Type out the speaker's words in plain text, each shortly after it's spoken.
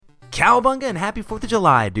Cowabunga and happy 4th of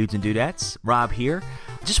July, dudes and dudettes. Rob here.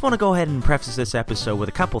 Just want to go ahead and preface this episode with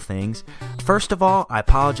a couple things. First of all, I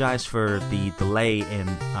apologize for the delay in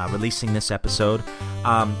releasing this episode.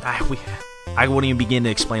 I won't even begin to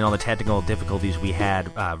explain all the technical difficulties we had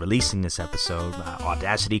releasing this episode.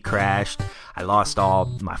 Audacity crashed. I lost all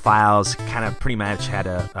my files. Kind of pretty much had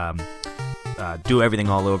to do everything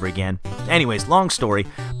all over again. Anyways, long story,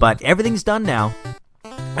 but everything's done now.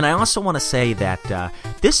 And I also want to say that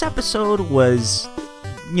this episode was,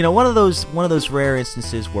 you know, one of those rare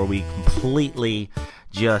instances where we completely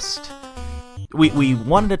just we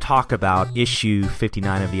wanted to talk about issue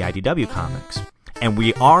 59 of the IDW comics, and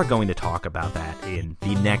we are going to talk about that in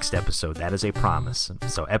the next episode. That is a promise.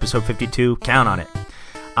 So episode 52, count on it.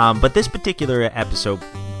 But this particular episode,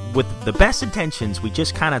 with the best intentions, we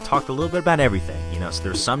just kind of talked a little bit about everything, you know. So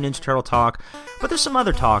there's some Ninja Turtle talk, but there's some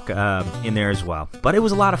other talk in there as well. But it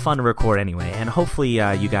was a lot of fun to record anyway, and hopefully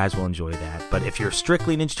you guys will enjoy that. But if you're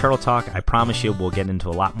strictly Ninja Turtle talk, I promise you we'll get into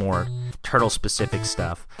a lot more Turtle-specific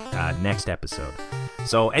stuff next episode.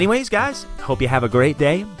 So anyways, guys, hope you have a great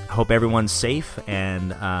day. Hope everyone's safe,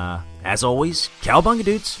 and as always, Cowabunga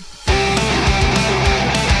dudes!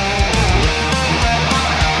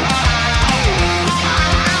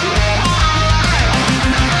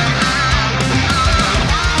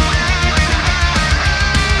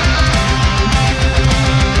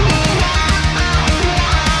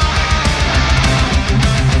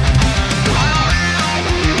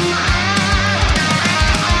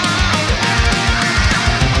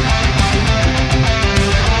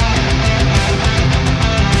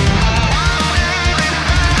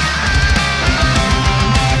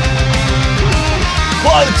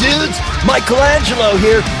 Hello, dudes! Michelangelo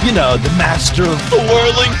here, you know, the master of the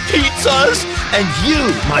whirling pizzas. And you,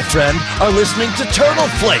 my friend, are listening to Turtle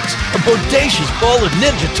Flakes, a bodacious bowl of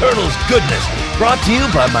Ninja Turtles goodness, brought to you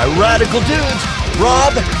by my radical dudes,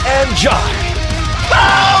 Rob and Josh.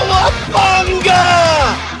 Cowabunga!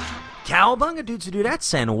 Cowabunga dudes and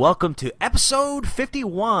dudettes, and welcome to episode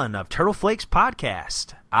 51 of Turtle Flakes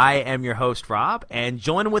Podcast. I am your host, Rob, and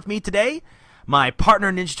joining with me today, my partner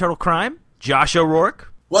in Ninja Turtle crime, Josh O'Rourke.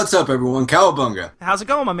 What's up, everyone? Cowabunga. How's it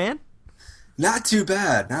going, my man? Not too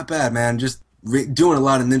bad. Not bad, man. Just doing a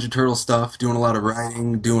lot of Ninja Turtle stuff, doing a lot of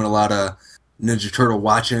writing, doing a lot of Ninja Turtle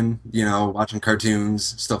watching, you know, watching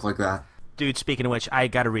cartoons, stuff like that. Dude, speaking of which, I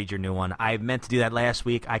got to read your new one. I meant to do that last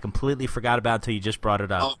week. I completely forgot about it until you just brought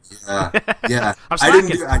it up. Oh, yeah. I'm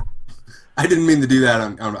slacking. I didn't mean to do that.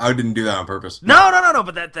 I didn't do that on purpose. No.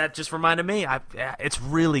 But that just reminded me. It's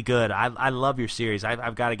really good. I love your series.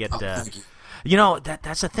 I've got to get. Thank you. You know,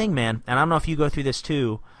 that's the thing, man. And I don't know if you go through this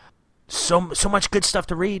too. So much good stuff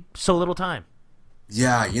to read, so little time.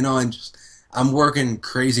 Yeah, you know, I'm working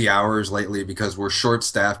crazy hours lately because we're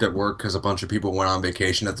short-staffed at work because a bunch of people went on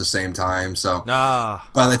vacation at the same time. So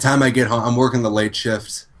by the time I get home, I'm working the late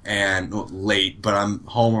shift, and late, but I'm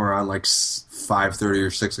home around like 5:30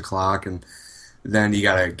 or 6 o'clock, and then you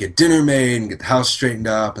gotta get dinner made and get the house straightened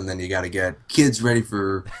up, and then you gotta get kids ready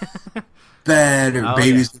for bed, or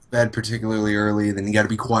babies get to bed particularly early, then you gotta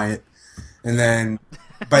be quiet. And then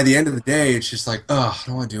by the end of the day, it's just like, I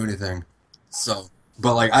don't want to do anything. So,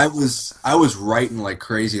 but like I was writing like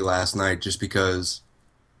crazy last night just because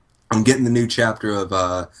I'm getting the new chapter of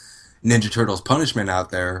Ninja Turtles Punishment out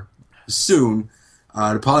there soon.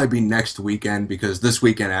 It'll probably be next weekend because this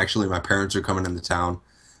weekend actually my parents are coming into town.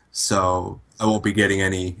 So I won't be getting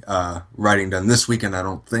any writing done this weekend, I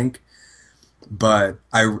don't think. But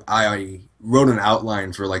I wrote an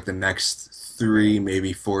outline for like the next 3,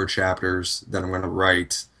 maybe 4 chapters that I'm going to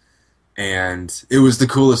write. And it was the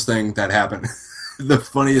coolest thing that happened. The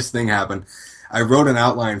funniest thing happened. I wrote an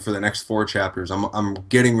outline for the next 4 chapters. I'm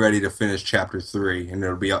getting ready to finish chapter 3, and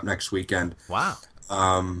it'll be up next weekend. Wow.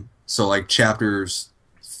 So like chapters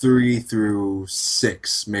 3 through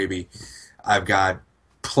 6, maybe, I've got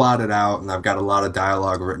plotted out, and I've got a lot of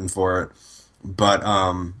dialogue written for it. But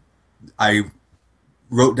I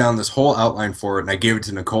wrote down this whole outline for it, and I gave it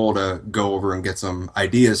to Nicole to go over and get some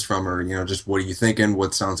ideas from her. You know, just what are you thinking?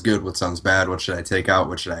 What sounds good? What sounds bad? What should I take out?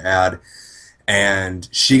 What should I add? And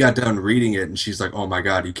she got done reading it, and she's like, "Oh my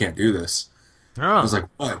God, you can't do this." Oh. I was like,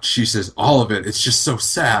 "What?" She says, "All of it. It's just so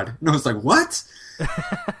sad." And I was like, "What?"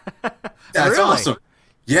 That's really? Awesome.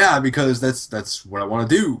 Yeah, because that's what I want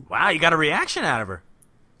to do. Wow, you got a reaction out of her.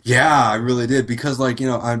 Yeah, I really did, because like, you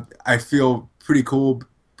know, I feel pretty cool.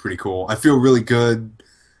 I feel really good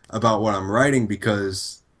about what I'm writing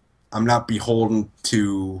because I'm not beholden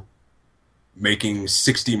to making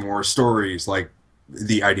 60 more stories like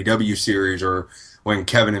the IDW series, or when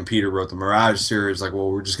Kevin and Peter wrote the Mirage series, like,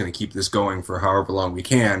 well, we're just going to keep this going for however long we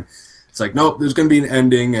can. It's like, nope, there's going to be an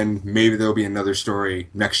ending, and maybe there'll be another story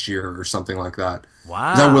next year or something like that.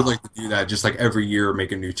 Wow. 'Cause I would like to do that, just like every year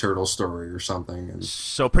make a new turtle story or something. And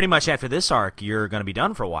so pretty much after this arc, you're going to be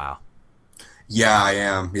done for a while. yeah, I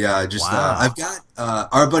am. Yeah, just Wow. I've got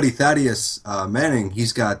our buddy Thaddeus Manning.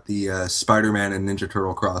 He's got the Spider-Man and Ninja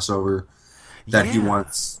Turtle crossover that he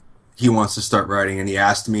wants to start writing, and he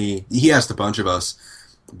asked a bunch of us,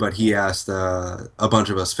 but he asked a bunch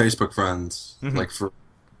of us Facebook friends like for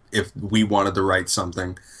if we wanted to write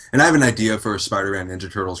something. And I have an idea for a Spider-Man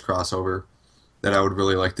Ninja Turtles crossover that I would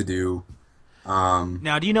really like to do.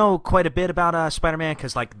 Now, do you know quite a bit about Spider-Man?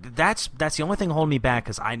 Because like that's the only thing holding me back.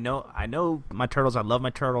 Because I know my Turtles. I love my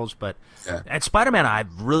Turtles, but at Spider-Man, I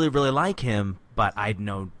really like him, but I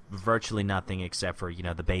know virtually nothing except for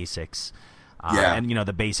the basics, and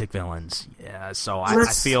the basic villains. So I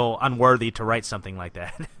feel unworthy to write something like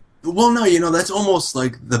that. Well, no, that's almost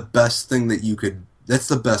like the best thing that you could. That's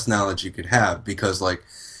the best knowledge you could have, because like,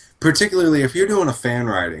 particularly if you're doing a fan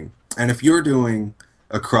writing, and if you're doing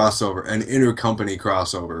a crossover, an intercompany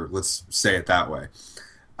crossover, let's say it that way,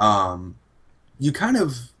 you kind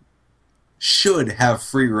of should have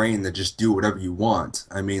free reign to just do whatever you want.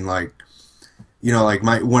 I mean, like,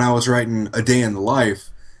 when I was writing A Day in the Life,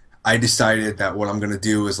 I decided that what I'm going to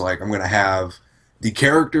do is like, I'm going to have the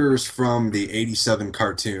characters from the 87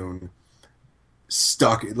 cartoon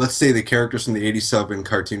stuck. Let's say the characters from the 87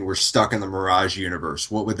 cartoon were stuck in the Mirage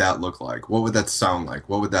universe. What would that look like? What would that sound like?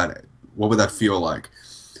 What would that feel like?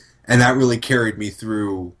 And that really carried me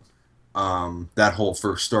through that whole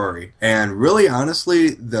first story. And really, honestly,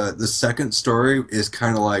 the second story is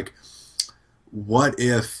kind of like, what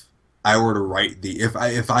if I were to write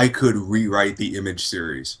if I could rewrite the Image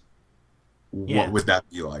series? What would that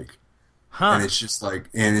be like? And it's just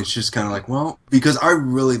kind of like, well, because I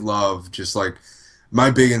really love just like, my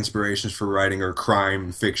big inspirations for writing are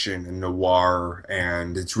crime fiction and noir,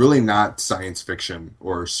 and it's really not science fiction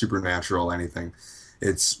or supernatural anything.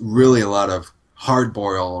 It's really a lot of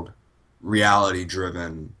hard-boiled,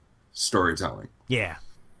 reality-driven storytelling. Yeah.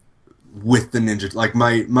 With the Ninja, like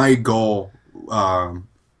my goal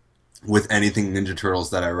with anything Ninja Turtles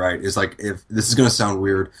that I write is like, if this is going to sound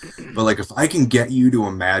weird, but like if I can get you to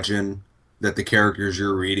imagine that the characters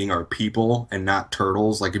you're reading are people and not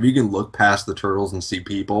turtles. Like, if you can look past the turtles and see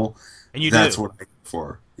people, and that's what I look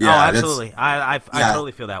for. Yeah, oh, absolutely. I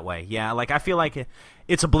totally feel that way. Yeah, like, I feel like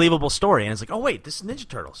it's a believable story, and it's like, oh, wait, this is Ninja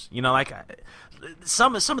Turtles. Like,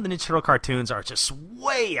 some of the Ninja Turtle cartoons are just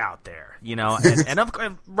way out there,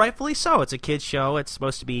 and rightfully so. It's a kid's show. It's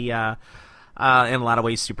supposed to be in a lot of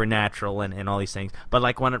ways supernatural and all these things. But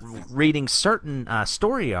like when reading certain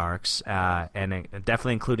story arcs, and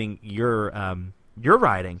definitely including your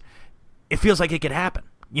writing, it feels like it could happen.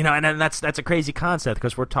 And that's a crazy concept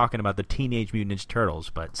because we're talking about the Teenage Mutant Ninja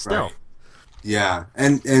Turtles, but still. Right. Yeah,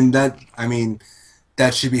 and that, I mean,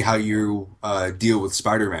 that should be how you deal with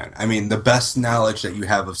Spider-Man. I mean, the best knowledge that you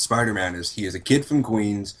have of Spider-Man is he is a kid from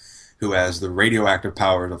Queens who has the radioactive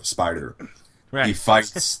powers of a spider. Right. He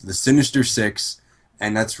fights the Sinister Six,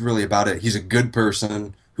 and that's really about it. He's a good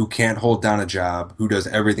person who can't hold down a job, who does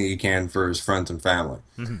everything he can for his friends and family.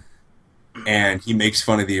 Mm-hmm. And he makes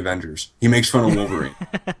fun of the Avengers. He makes fun of Wolverine.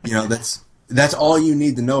 That's all you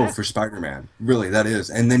need to know for Spider-Man. Really, that is.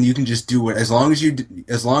 And then you can just do it as long as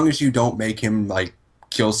you don't make him like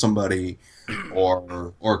kill somebody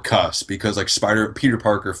or cuss, because like Peter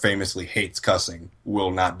Parker famously hates cussing,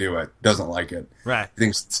 will not do it, doesn't like it. Right.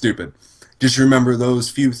 Thinks it's stupid. Just remember those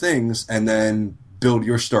few things and then build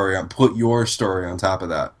your story on, put your story on top of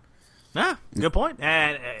that. Ah, good point.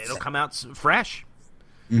 And it'll come out fresh.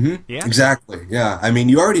 Mm-hmm. Yeah. Exactly. Yeah. I mean,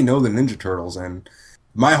 you already know the Ninja Turtles, and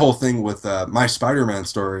my whole thing with my Spider-Man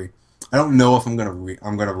story, I don't know if I'm gonna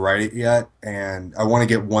write it yet, and I want to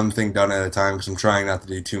get one thing done at a time because I'm trying not to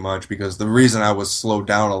do too much. Because the reason I was slowed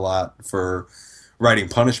down a lot for writing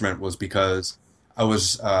Punishment was because I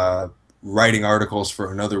was writing articles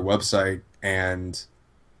for another website, and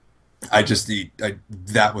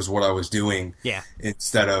that was what I was doing. Yeah.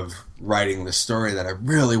 Instead of writing the story that I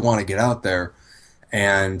really want to get out there.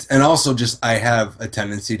 And also just I have a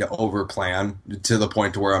tendency to overplan to the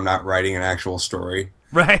point to where I'm not writing an actual story.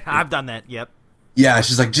 Right, I've done that, yep. Yeah, it's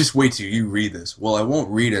just like, just wait till you read this. Well, I won't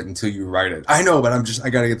read it until you write it. I know, but I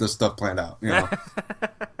got to get this stuff planned out.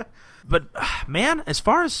 But, man, as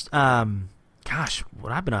far as,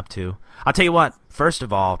 what I've been up to, I'll tell you what, first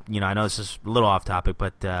of all, I know this is a little off topic,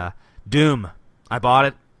 but Doom, I bought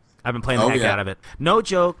it. I've been playing the heck out of it. No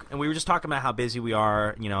joke, and we were just talking about how busy we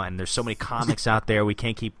are, and there's so many comics out there, we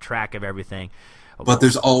can't keep track of everything. But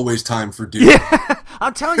there's always time for Doom. Yeah,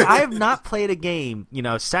 I'm telling you, I have not played a game,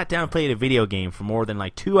 sat down and played a video game for more than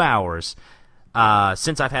like 2 hours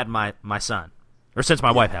since I've had my son. Or since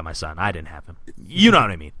my wife had my son. I didn't have him. You know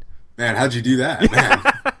what I mean. Man, how'd you do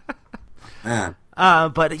that? Man. Man.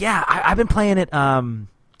 But yeah, I've been playing it,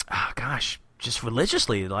 just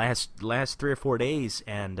religiously the last 3 or 4 days,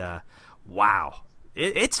 and wow.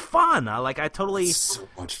 It's fun. I totally... It's so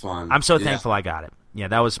much fun. I'm so thankful I got it. Yeah,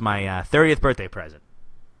 that was my 30th birthday present.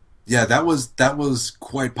 Yeah, that was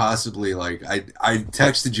quite possibly, like, I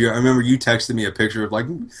texted you. I remember you texted me a picture of, like,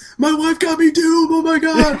 my wife got me Doom, oh my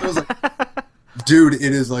god! I was like, dude,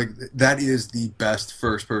 it is, like, that is the best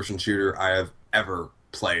first-person shooter I have ever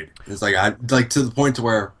played. It's like, to the point to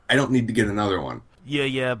where I don't need to get another one.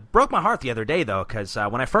 You broke my heart the other day, though, because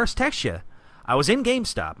when I first texted you, I was in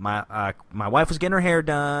GameStop. My wife was getting her hair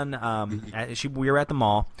done. We were at the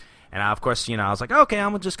mall, and of course, I was like, okay,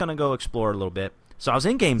 I'm just gonna go explore a little bit. So I was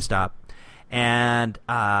in GameStop, and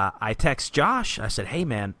I text Josh. I said, hey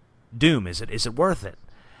man, Doom, is it worth it?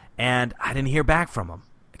 And I didn't hear back from him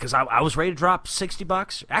because I was ready to drop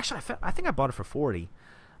 $60. Actually, I think I bought it for $40.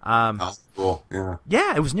 Oh, cool. Yeah.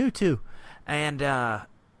 Yeah, it was new too, and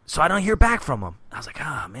so I don't hear back from him. I was like,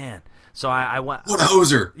 oh man. So I went. What a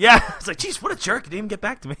hoser! Yeah, I was like, "Jeez, what a jerk! He didn't even get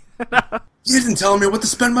back to me." You didn't tell me what to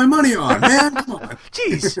spend my money on, man. Come on.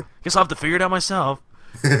 Jeez, guess I'll have to figure it out myself.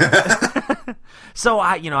 So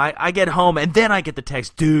I get home and then I get the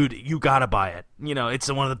text, dude, you gotta buy it.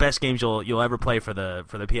 It's one of the best games you'll ever play for the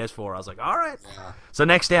PS4. I was like, all right. Yeah. So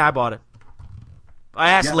next day I bought it.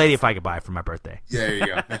 I asked the lady if I could buy it for my birthday. Yeah, there you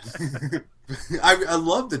go. I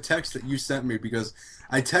love the text that you sent me because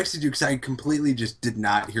I texted you because I completely just did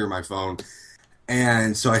not hear my phone.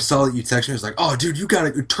 And so I saw that you texted me. I was like, oh, dude, you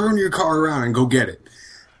got to turn your car around and go get it.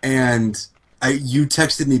 And you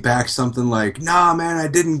texted me back something like, nah, man, I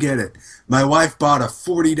didn't get it. My wife bought a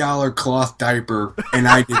 $40 cloth diaper, and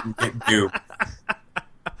I didn't get Doom.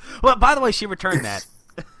 Well, by the way, she returned that.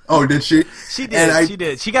 Oh, did she? She did. She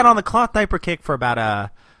did. She got on the cloth diaper kick for about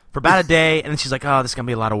a day, and then she's like, oh, this is going to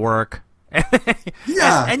be a lot of work.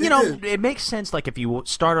 Yeah, and it makes sense. Like if you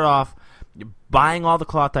started off buying all the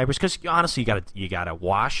cloth diapers, because honestly, you gotta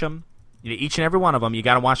wash them, each and every one of them. You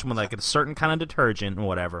gotta wash them with like a certain kind of detergent or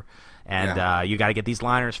whatever, and you gotta get these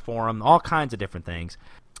liners for them, all kinds of different things.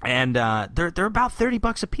 And they're about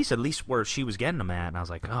 $30 a piece, at least where she was getting them at. And I was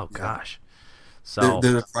like, oh gosh. So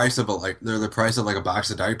they're the price of a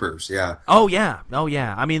box of diapers. Yeah. Oh yeah.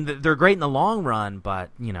 I mean, they're great in the long run,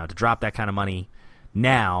 but to drop that kind of money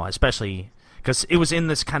now, especially because it was in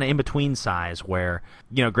this kind of in-between size where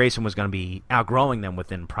Grayson was going to be outgrowing them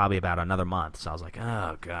within probably about another month. So I was like,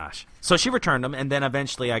 oh gosh. So she returned them, and then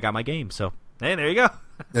eventually I got my game. So hey, there you go.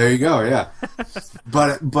 There you go. Yeah.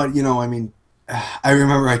 but I mean, I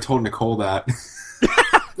remember I told Nicole that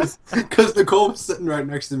because Nicole was sitting right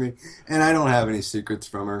next to me, and I don't have any secrets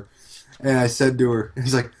from her. And I said to her,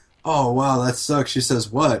 he's like, oh wow, that sucks. She says,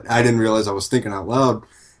 what? I didn't realize I was thinking out loud.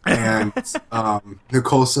 And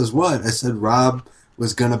Nicole says, what? I said, Rob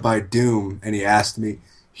was going to buy Doom, and he asked me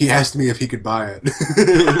if he could buy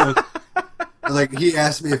it. Like, he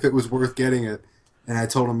asked me if it was worth getting it, and I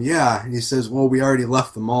told him, yeah. And he says, well, we already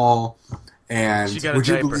left the mall, and would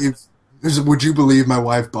you believe my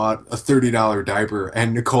wife bought a $30 diaper?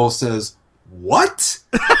 And Nicole says, what?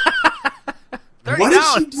 What did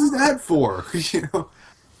she do that for?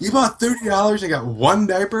 You bought $30 and got one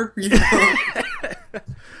diaper?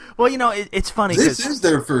 Well, it's funny. This is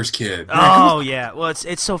their first kid. Oh, yeah. Well,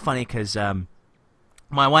 it's so funny because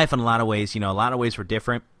my wife, in a lot of ways, were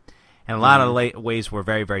different, and a lot of ways were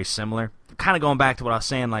very, very similar. Kind of going back to what I was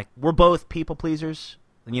saying, like, we're both people pleasers.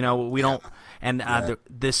 We don't. And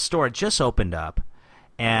this store just opened up,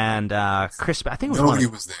 and Chris, I think it was nobody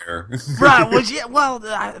was there. Right? Well,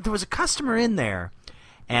 there was a customer in there.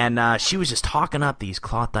 And she was just talking up these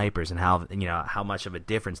cloth diapers and how much of a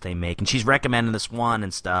difference they make. And she's recommending this one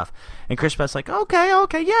and stuff. And Chris Best's like, okay,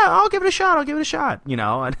 yeah, I'll give it a shot.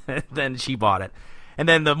 And then she bought it. And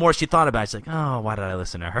then the more she thought about it, she's like, oh, why did I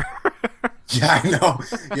listen to her? Yeah, I know.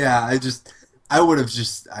 Yeah, I would have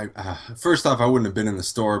first off, I wouldn't have been in the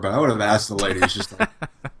store, but I would have asked the lady, just like,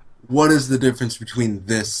 what is the difference between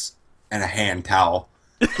this and a hand towel?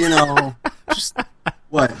 Just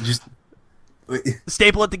what? Just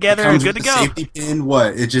staple it together and good to go. Safety pin,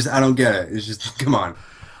 what? I don't get it. It's just, come on.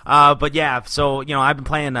 But yeah, so I've been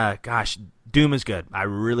playing. Doom is good. I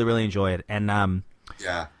really, really enjoy it. And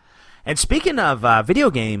yeah. And speaking of video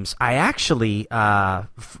games, I actually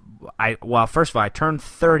first of all, I turned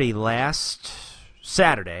 30 last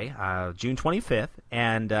Saturday, June 25th,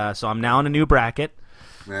 and so I'm now in a new bracket.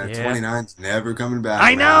 Man, 29's never coming back.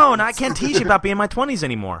 I know, and I can't teach you about being in my 20s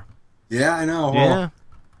anymore. Yeah, I know. Yeah. Well,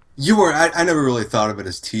 you were. I never really thought of it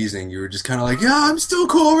as teasing. You were just kind of like, yeah, I'm still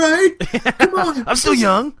cool, right? Come on. I'm still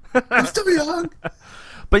young. I'm still young.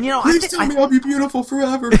 But, you know, Please tell me I'll be beautiful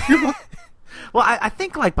forever. Well, I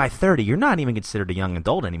think, like, by 30, you're not even considered a young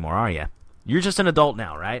adult anymore, are you? You're just an adult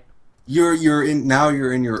now, right? You're in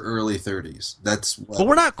your early 30s. That's what,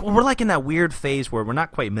 but we're like in that weird phase where we're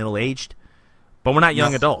not quite middle-aged, but we're not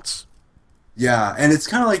young adults. Yeah, and it's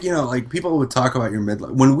kind of like, you know, like people would talk about your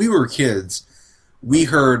midlife. When we were kids, we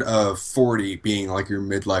heard of 40 being like your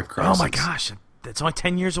midlife crisis. Oh my gosh, that's only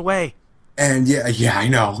 10 years away. And yeah, I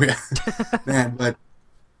know. Man, but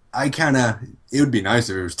it would be nice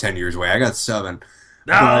if it was 10 years away. I got 7.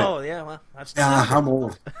 Oh, yeah, well, that's I'm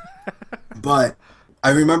old. But I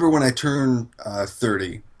remember when I turned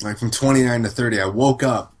 30, like from 29 to 30, I woke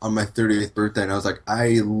up on my 30th birthday and I was like,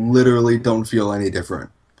 I literally don't feel any different.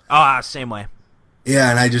 Oh, same way.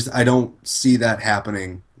 Yeah, and I don't see that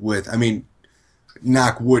happening I mean,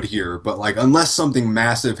 knock wood here, but like unless something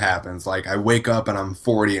massive happens, like I wake up and I'm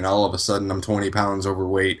 40 and all of a sudden I'm 20 pounds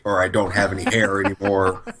overweight, or I don't have any hair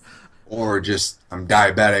anymore, or just I'm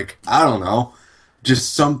diabetic, I don't know,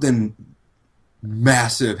 just something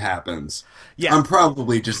massive happens. Yeah. I'm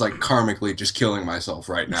probably just like karmically just killing myself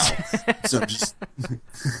right now. So just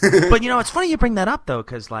But you know, it's funny you bring that up though,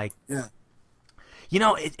 because like, yeah. You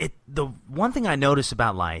know, the one thing I notice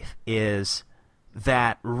about life is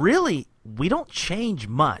that really we don't change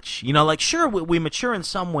much. You know, like sure we mature in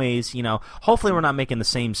some ways. You know, hopefully we're not making the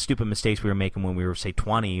same stupid mistakes we were making when we were say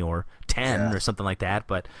 20 or 10 or something like that.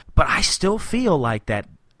 But I still feel like that.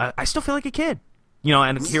 I still feel like a kid. You know,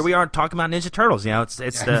 and here we are talking about Ninja Turtles. You know, it's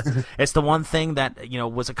the one thing that, you know,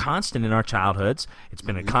 was a constant in our childhoods. It's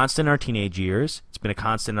been a constant in our teenage years. It's been a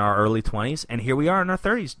constant in our early 20s, and here we are in our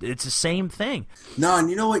 30s. It's the same thing. No,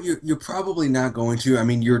 and you know what? You're probably not going to. I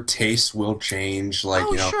mean, your tastes will change. Like,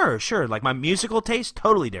 oh, you know, sure. Like my musical taste,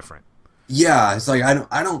 totally different. Yeah, it's like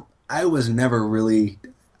I was never really.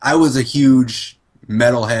 I was a huge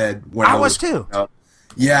metalhead when I was too.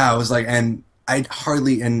 Yeah, I was like, and I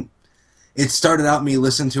hardly and. It started out me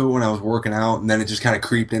listening to it when I was working out, and then it just kind of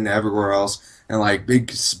creeped into everywhere else. And like big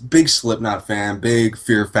Slipknot fan, big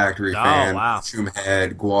Fear Factory fan,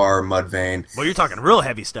 Doomhead, Gwar, Mudvayne. Well, you're talking real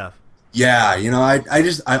heavy stuff. Yeah, you know, I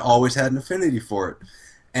always had an affinity for it,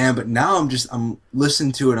 but now I'm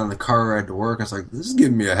listening to it on the car ride to work. I was like, this is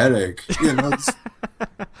giving me a headache. You know, it's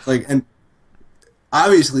like, and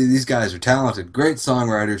obviously these guys are talented, great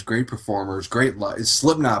songwriters, great performers, great.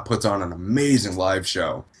 Slipknot puts on an amazing live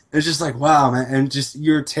show. It's just like, wow, man, and just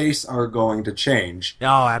your tastes are going to change.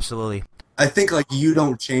 Oh, absolutely. I think like you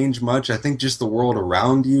don't change much. I think just the world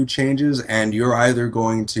around you changes, and you're either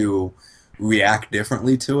going to react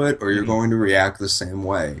differently to it, or you're going to react the same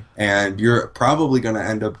way, and you're probably going to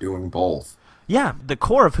end up doing both. Yeah, the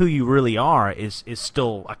core of who you really are is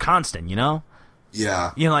still a constant, you know?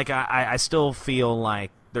 Yeah. You know, like I still feel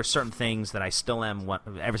like there's certain things that I still am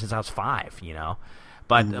ever since I was 5, you know?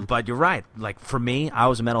 But you're right. Like for me, I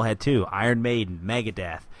was a metalhead too. Iron Maiden,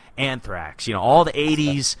 Megadeth, Anthrax. You know, all the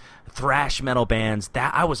 '80s thrash metal bands.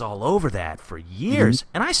 That I was all over that for years,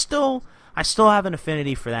 and I still have an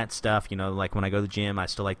affinity for that stuff. You know, like when I go to the gym, I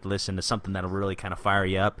still like to listen to something that'll really kind of fire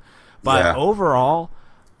you up. But overall,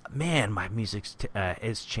 man, my music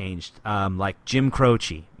has changed. Like Jim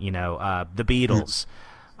Croce. You know, the Beatles.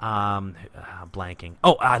 Blanking.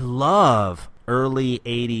 Oh, I love early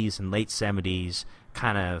 '80s and late '70s.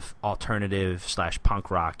 Kind of alternative / punk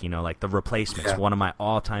rock, you know, like the Replacements, one of my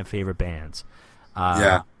all-time favorite bands.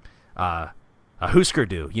 Husker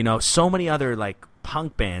Du, you know, so many other like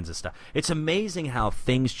punk bands and stuff. It's amazing how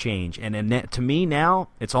things change, and to me now,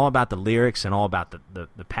 it's all about the lyrics and all about the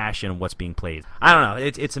passion of what's being played. I don't know,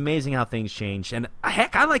 it's amazing how things change, and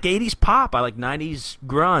heck, I like 80s pop, I like 90s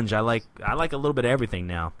grunge, I like a little bit of everything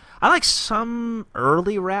now. I like some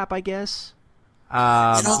early rap, I guess.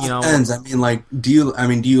 It depends. I mean, like, do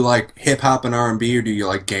you like hip hop and R&B, or do you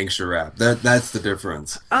like gangster rap? That's the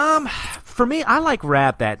difference. For me, I like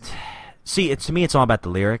rap that. See, to me, it's all about the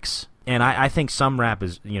lyrics, and I think some rap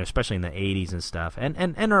is, you know, especially in the '80s and stuff, and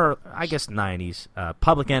I guess '90s.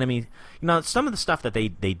 Public Enemy, you know, some of the stuff that they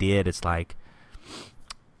did, it's like,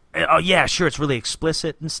 oh yeah, sure, it's really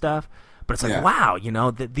explicit and stuff, but it's like, wow, you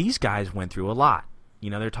know, these guys went through a lot. You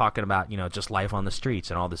know, they're talking about, you know, just life on the streets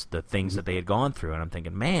and all the things that they had gone through. And I'm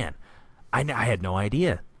thinking, man, I had no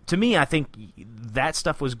idea. To me, I think that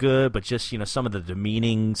stuff was good, but just, you know, some of the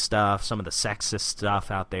demeaning stuff, some of the sexist stuff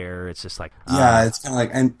out there, it's just like... yeah, it's kind of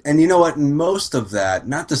like... And you know what? Most of that,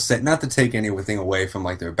 not to take anything away from,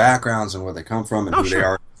 like, their backgrounds and where they come from and who they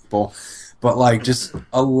are, people, But like, just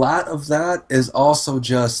a lot of that is also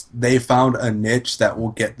just they found a niche that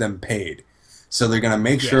will get them paid. So they're gonna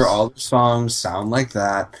make sure all their songs sound like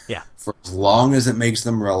that for as long as it makes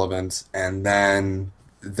them relevant, and then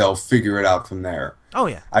they'll figure it out from there. Oh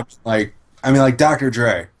yeah. Like Dr.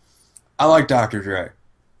 Dre. I like Dr. Dre.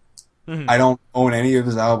 Mm-hmm. I don't own any of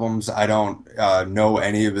his albums. I don't know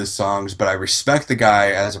any of his songs, but I respect the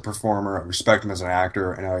guy as a performer. I respect him as an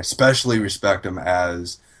actor, and I especially respect him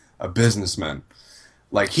as a businessman.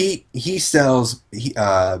 Like he sells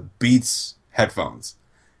Beats headphones.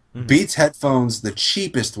 Mm-hmm. Beats headphones, the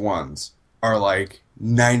cheapest ones are like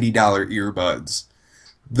 $90 earbuds.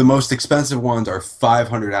 The most expensive ones are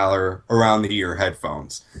 $500 around the ear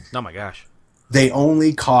headphones. Oh my gosh. They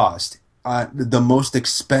only cost the most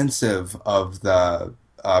expensive of the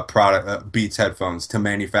product Beats headphones to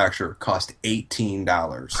manufacture cost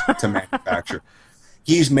 $18 to manufacture.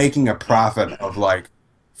 He's making a profit of like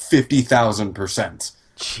 50,000%.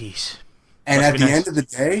 Jeez. And at the end of the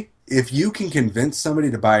day, if you can convince somebody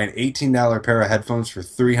to buy an $18 pair of headphones for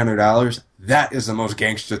 $300, that is the most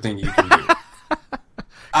gangster thing you can do.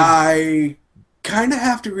 I kind of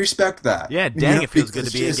have to respect that. Yeah, dang, it feels good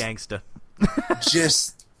to be a gangster.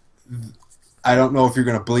 I don't know if you're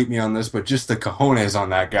going to bleep me on this, but just the cojones on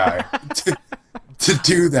that guy to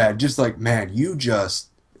do that. Just like, man, you just,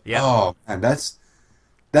 oh, man, that's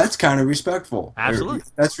kind of respectful. Absolutely.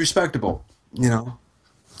 That's respectable, you know?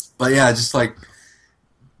 But yeah, just like,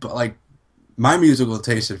 my musical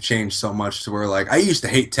tastes have changed so much to where, like, I used to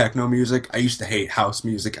hate techno music. I used to hate house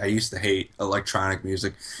music. I used to hate electronic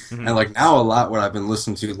music. Mm-hmm. And, like, now a lot what I've been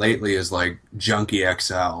listening to lately is, like, Junkie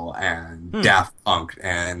XL and Daft Punk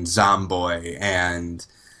and Zomboy and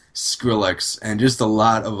Skrillex and just a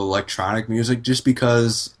lot of electronic music just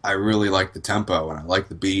because I really like the tempo and I like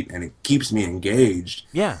the beat and it keeps me engaged.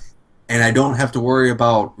 Yeah. And I don't have to worry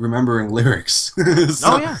about remembering lyrics.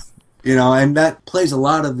 Oh, yeah. You know, and that plays a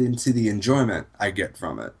lot into the enjoyment I get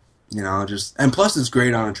from it. You know, and plus it's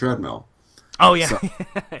great on a treadmill. Oh, yeah. So,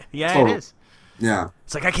 yeah, totally. It is. Yeah.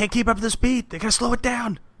 It's like, I can't keep up this beat. They gotta slow it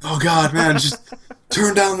down. Oh, God, man, just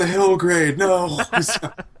turn down the hill grade. No.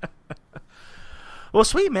 Well,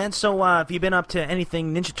 sweet, man. So have you been up to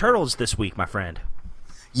anything Ninja Turtles this week, my friend?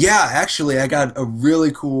 Yeah, actually, I got a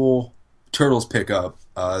really cool Turtles pickup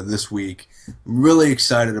this week. I'm really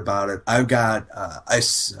excited about it. I've got,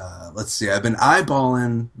 let's see, I've been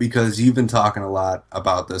eyeballing, because you've been talking a lot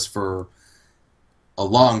about this for a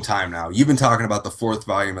long time now. You've been talking about the 4th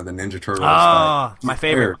volume of the Ninja Turtles. Oh, my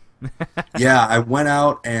favorite. Yeah, I went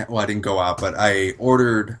out and, well, I didn't go out, but I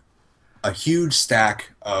ordered a huge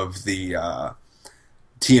stack of the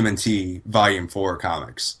TMNT Volume 4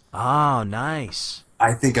 comics. Oh, nice.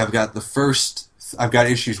 I think I've got I've got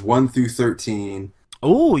issues 1 through 13.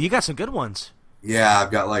 Oh, you got some good ones. Yeah, I've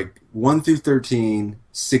got like 1 through 13,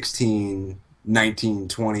 16, 19,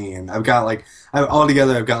 20, and I've got like,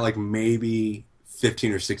 altogether I've got like maybe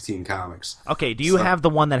 15 or 16 comics. Okay, do you have the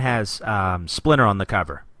one that has Splinter on the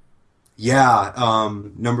cover? Yeah,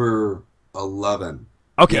 number 11.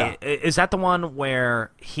 Okay, yeah. Is that the one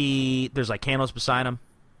where there's like candles beside him?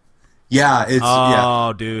 Yeah, it's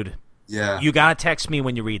Oh, dude. Yeah. You gotta text me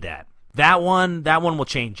when you read that. That one will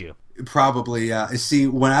change you. Probably, yeah. See,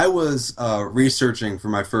 when I was researching for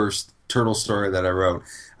my first Turtle story that I wrote,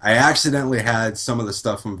 I accidentally had some of the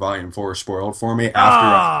stuff from Volume 4 spoiled for me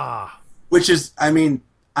which is, I mean,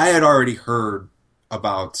 I had already heard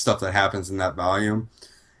about stuff that happens in that volume,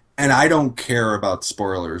 and I don't care about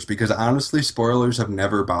spoilers, because honestly, spoilers have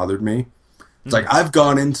never bothered me. It's like, I've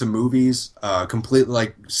gone into movies completely,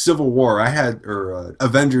 like Civil War, or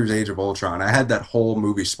Avengers Age of Ultron, I had that whole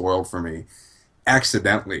movie spoiled for me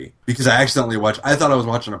accidentally, because I thought I was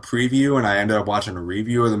watching a preview, and I ended up watching a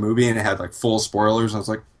review of the movie, and it had like full spoilers, and I was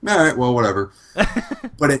like, alright, well, whatever.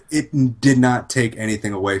 But it did not take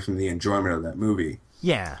anything away from the enjoyment of that movie.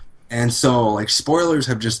 Yeah. And so, like, spoilers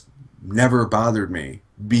have just never bothered me,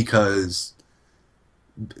 because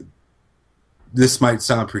this might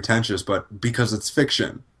sound pretentious, but because it's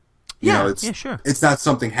fiction. You know, sure. It's not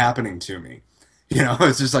something happening to me. You know,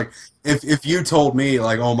 it's just like, if you told me,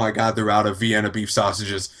 like, oh my God, they're out of Vienna beef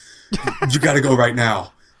sausages, you gotta go right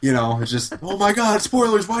now. You know, it's just, oh my God,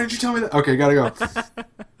 spoilers, why didn't you tell me that? Okay, gotta go.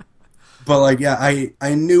 But, like, yeah,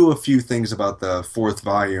 I knew a few things about the 4th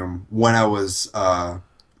volume when I was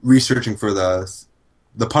researching for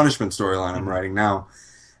the Punishment storyline I'm writing now.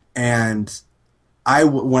 And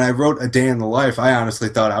when I wrote A Day in the Life, I honestly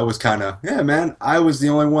thought I was kind of, yeah, man, I was the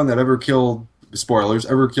only one that ever killed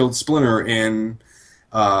Splinter in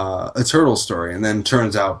a Turtle story. And then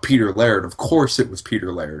turns out Peter Laird, of course it was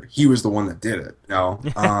Peter Laird. He was the one that did it, you know?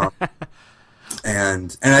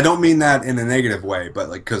 And I don't mean that in a negative way, but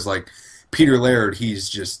like, because like Peter Laird, he's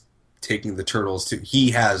just taking the Turtles to,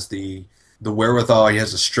 he has the wherewithal, he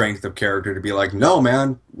has the strength of character to be like, no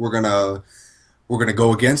man, we're gonna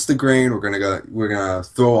go against the grain, we're gonna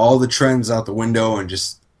throw all the trends out the window and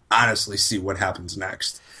just honestly see what happens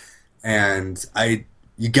next. And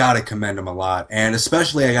you gotta commend him a lot, and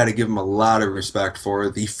especially I gotta give him a lot of respect for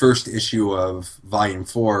the first issue of Volume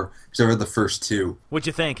 4, because I read the first 2. What'd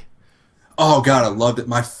you think? Oh god, I loved it.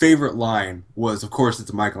 My favorite line was, of course, it's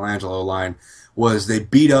a Michelangelo line, was they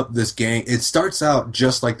beat up this gang. It starts out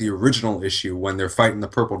just like the original issue when they're fighting the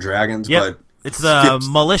Purple Dragons, but it's the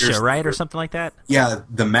militia, right, or something like that? Yeah,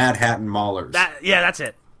 the Mad Hattan Maulers. That's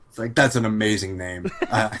it. It's like, that's an amazing name.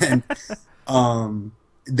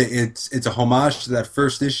 It's a homage to that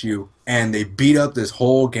first issue, and they beat up this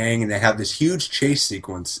whole gang, and they have this huge chase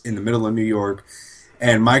sequence in the middle of New York.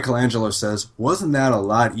 And Michelangelo says, wasn't that a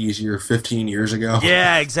lot easier 15 years ago?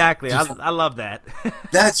 Yeah, exactly. I love that.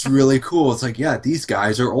 That's really cool. It's like, yeah, these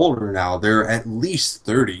guys are older now. They're at least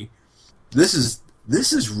 30. This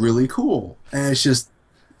is really cool. And it's just,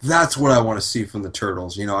 that's what I want to see from the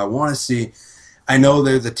Turtles. You know, I want to see, I know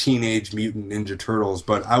they're the Teenage Mutant Ninja Turtles,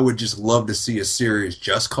 but I would just love to see a series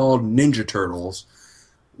just called Ninja Turtles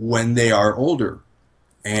when they are older.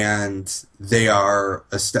 And they are,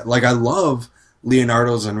 like, I love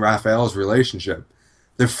Leonardo's and Raphael's relationship.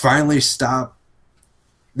 They're finally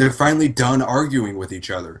done arguing with each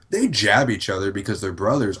other. They jab each other because they're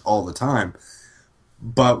brothers all the time.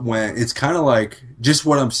 But when it's kind of like just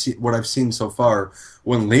what I've seen so far,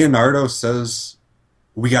 when Leonardo says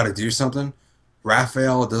we got to do something,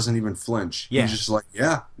 Raphael doesn't even flinch. Yeah. He's just like,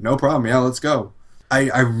 yeah, no problem. Yeah, let's go.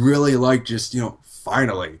 I really like just, you know,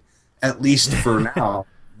 finally, at least for now,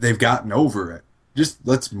 they've gotten over it. Just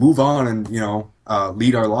let's move on and, you know,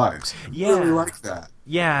 lead our lives. Yeah. I really like that.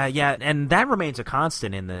 Yeah, and that remains a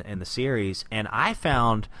constant in the series. And I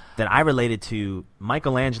found that I related to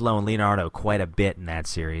Michelangelo and Leonardo quite a bit in that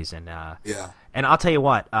series. And and I'll tell you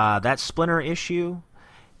what, that Splinter issue,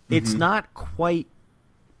 it's not quite,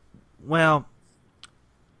 well,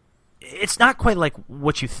 it's not quite like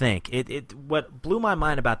what you think. What blew my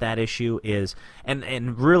mind about that issue is,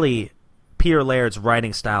 and really Peter Laird's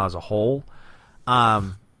writing style as a whole.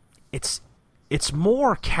 It's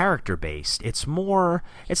more character based. It's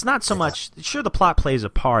not so much. Sure, the plot plays a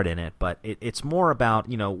part in it, but it's more about,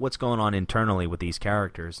 you know, what's going on internally with these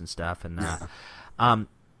characters and stuff. And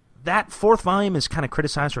that fourth volume is kind of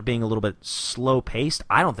criticized for being a little bit slow paced.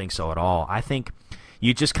 I don't think so at all. I think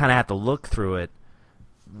you just kind of have to look through it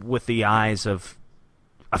with the eyes of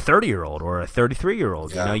a 30-year-old or a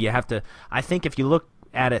 33-year-old. Yeah. You know, you have to. I think if you look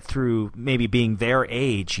at it through maybe being their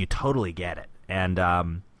age, you totally get it. And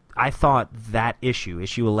I thought that issue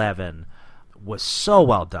 11, was so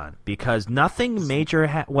well done because nothing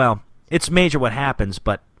major. Well, it's major what happens,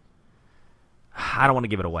 but I don't want to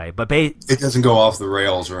give it away. But it doesn't go off the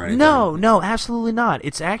rails or anything. No, absolutely not.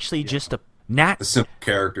 It's actually just a simple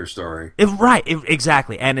character story.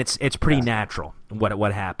 Exactly, and it's pretty natural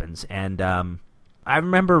what happens. And I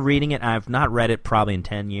remember reading it. I've not read it probably in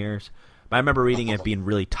 10 years, but I remember reading it, being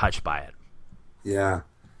really touched by it. Yeah.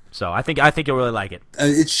 So I think you'll really like it.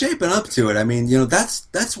 It's shaping up to it. I mean, you know,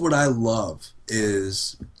 that's what I love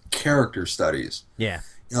is character studies. Yeah.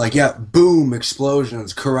 You know, like, yeah, boom,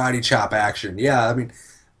 explosions, karate chop action. Yeah, I mean,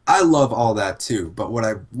 I love all that too. But what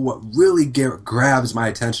really grabs my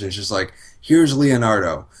attention is just like, here's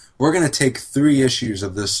Leonardo. We're gonna take 3 issues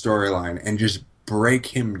of this storyline and just break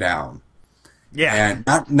him down. Yeah. And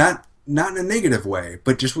not in a negative way,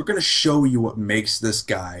 but just we're gonna show you what makes this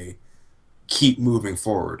guy keep moving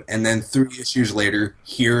forward. And then 3 issues later,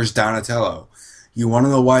 here's Donatello. You want to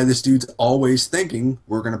know why this dude's always thinking?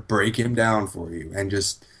 We're going to break him down for you. And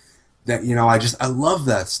just that, you know, I love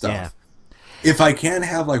that stuff. Yeah. If I can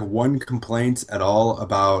have like one complaint at all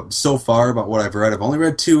about what I've read, I've only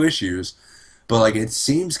read 2 issues, but like it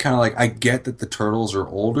seems kind of like I get that the Turtles are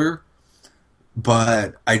older,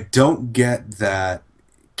 but I don't get that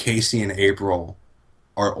Casey and April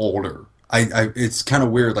are older. It's kind of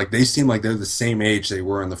weird. Like, they seem like they're the same age they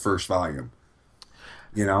were in the first volume.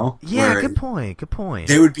 You know? Yeah, good point.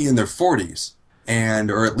 They would be in their 40s,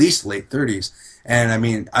 or at least late 30s. And, I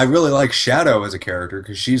mean, I really like Shadow as a character,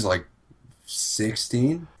 because she's, like,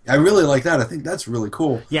 16. I really like that. I think that's really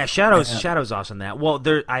cool. Yeah, Shadow's awesome in that. Well,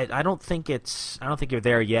 I don't think you're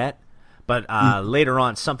there yet, but later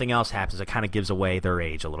on, something else happens that kind of gives away their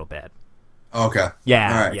age a little bit. Okay.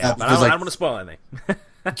 Yeah, all right. Yeah. But I don't want to spoil anything.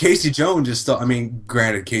 Casey Jones is still, I mean,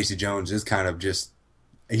 granted, Casey Jones is kind of just,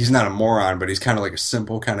 he's not a moron, but he's kind of like a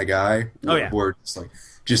simple kind of guy. Oh, yeah. Where it's like,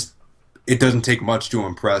 just it doesn't take much to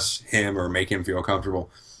impress him or make him feel comfortable.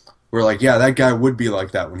 We're like, yeah, that guy would be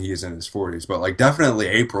like that when he is in his 40s, but like definitely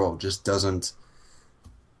April just doesn't.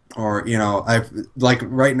 Or I like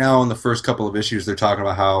right now in the first couple of issues, they're talking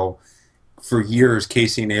about how for years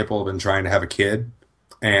Casey and April have been trying to have a kid,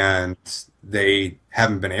 and they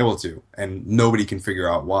haven't been able to, and nobody can figure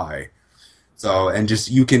out why. So, and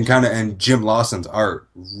just you can kind of, and Jim Lawson's art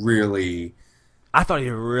really. I thought he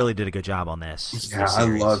really did a good job on this. Yeah, I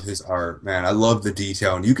love his art, man. I love the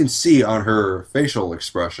detail, and you can see on her facial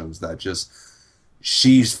expressions that just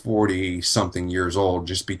she's 40-something years old,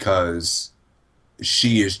 just because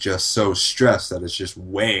she is just so stressed that it's just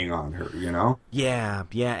weighing on her, Yeah,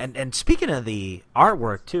 and speaking of the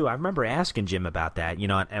artwork too, I remember asking Jim about that,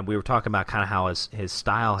 and we were talking about kind of how his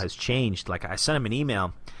style has changed. Like I sent him an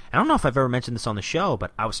email. I don't know if I've ever mentioned this on the show,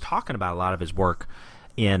 but I was talking about a lot of his work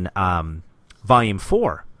in Volume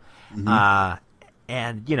 4. Mm-hmm.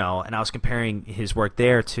 And I was comparing his work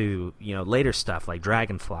there to, later stuff like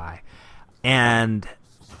Dragonfly. And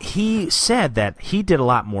he said that he did a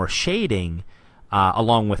lot more shading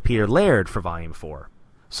along with Peter Laird for Volume 4.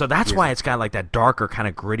 So that's why it's got like that darker, kind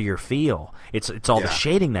of grittier feel. It's all the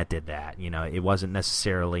shading that did that. It wasn't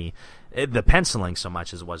necessarily the penciling so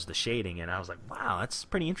much as it was the shading. And I was like, wow, that's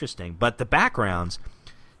pretty interesting. But the backgrounds,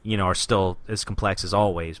 are still as complex as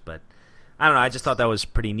always. But I don't know. I just thought that was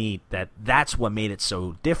pretty neat. That's what made it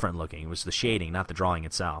so different looking. It was the shading, not the drawing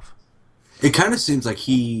itself. It kind of seems like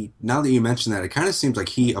now that you mention that, it kind of seems like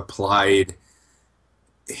he applied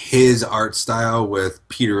his art style with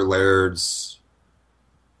Peter Laird's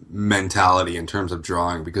mentality in terms of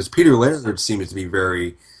drawing, because Peter Laird seems to be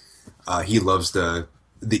very he loves the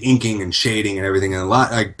inking and shading and everything, and a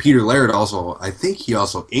lot like Peter Laird also, I think he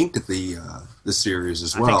also inked the series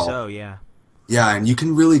as well. I think so, yeah. Yeah, and you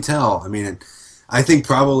can really tell. I mean, I think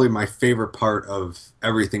probably my favorite part of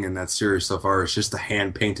everything in that series so far is just the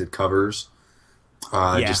hand painted covers.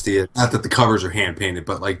 Just not that the covers are hand painted,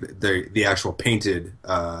 but like the actual painted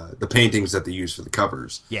the paintings that they use for the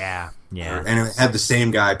covers. Yeah. And it had the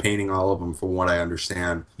same guy painting all of them, from what I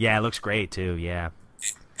understand. Yeah, it looks great too. Yeah.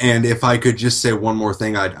 And if I could just say one more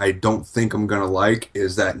thing, I don't think I'm gonna like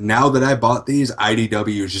is that now that I bought these,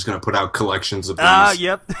 IDW is just gonna put out collections of these.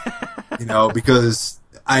 Yep. Because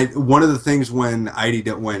one of the things when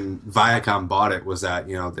Viacom bought it was that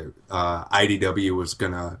IDW was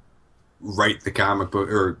gonna write the comic book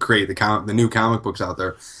or create the new comic books out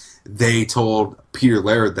there. They told Peter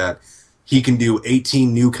Laird that he can do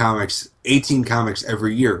 18 comics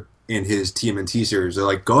every year in his TMNT series. They're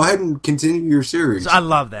like, go ahead and continue your series. I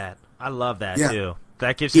love that too.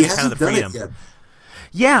 That gives him kind of the freedom.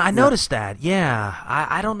 Yeah, I noticed that. Yeah,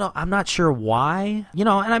 I don't know. I'm not sure why. And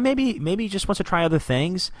I maybe he just wants to try other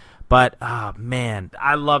things. But, man,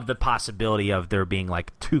 I love the possibility of there being,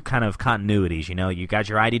 like, two kind of continuities, You got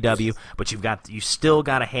your IDW, but you still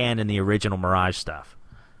got a hand in the original Mirage stuff.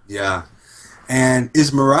 Yeah. And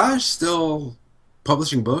is Mirage still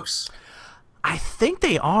publishing books? I think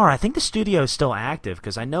they are. I think the studio is still active,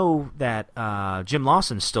 because I know that Jim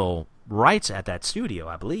Lawson still writes at that studio,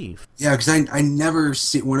 I believe. Yeah, because I never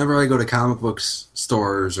see, whenever I go to comic books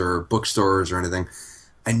stores or bookstores or anything,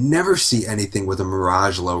 I never see anything with a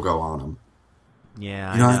Mirage logo on them.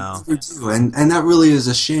 Yeah, I know. I never do. And that really is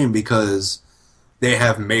a shame, because they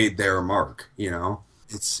have made their mark,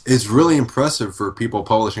 It's really impressive for people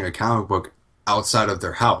publishing a comic book outside of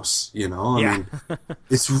their house, I mean,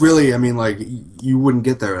 it's really, like, you wouldn't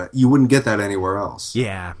get that anywhere else.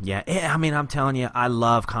 Yeah. I mean, I'm telling you, I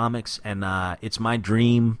love comics, and it's my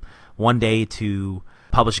dream one day to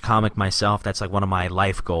publish a comic myself. That's like one of my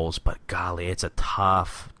life goals, but golly, it's a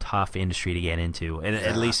tough industry to get into, and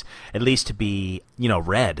at least to be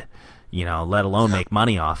read, let alone make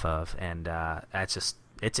money off of. And that's just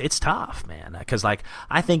it's tough, man, because like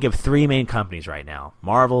I think of three main companies right now: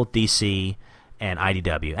 Marvel, DC, and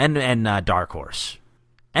IDW, and Dark Horse,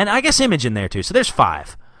 and I guess Image in there too. So there's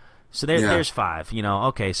five. There's five.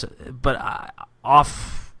 Okay, so but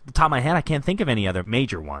off the top of my head, I can't think of any other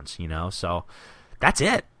major ones. So that's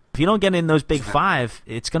it. If you don't get in those big five,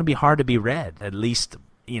 it's going to be hard to be read, at least,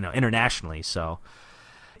 internationally. So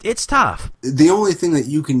it's tough. The only thing that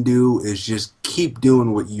you can do is just keep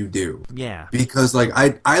doing what you do. Yeah. Because, like,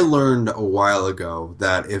 I learned a while ago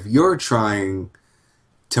that if you're trying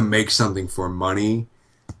to make something for money,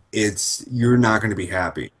 you're not going to be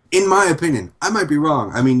happy. In my opinion, I might be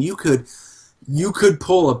wrong. I mean, you could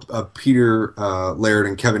pull a Peter Laird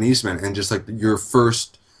and Kevin Eastman, and just like your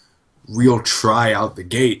first real try out the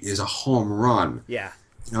gate is a home run. Yeah.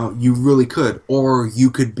 You really could. Or you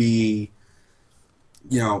could be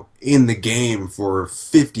in the game for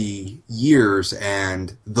 50 years,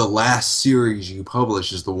 and the last series you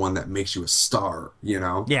publish is the one that makes you a star,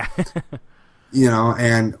 Yeah.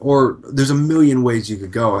 or there's a million ways you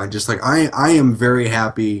could go. And just like, I am very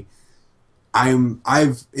happy.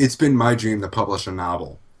 It's been my dream to publish a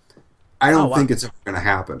novel. I don't think it's ever going to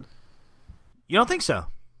happen. You don't think so?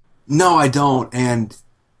 No, I don't. And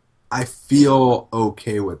I feel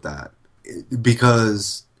okay with that,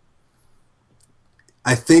 because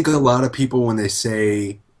I think a lot of people, when they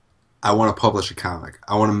say, I want to publish a comic,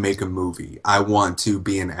 I want to make a movie, I want to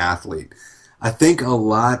be an athlete, I think a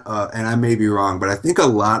lot, and I may be wrong, but I think a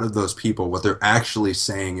lot of those people, what they're actually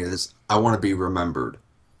saying is, I want to be remembered.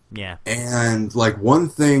 Yeah. And like, one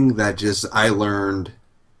thing that just I learned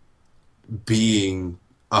being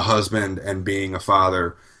a husband and being a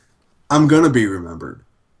father, I'm going to be remembered.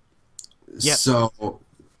 Yep. So,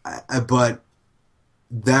 but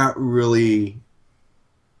that really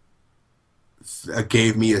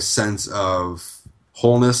gave me a sense of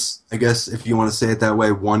wholeness, I guess, if you want to say it that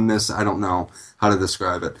way, oneness, I don't know how to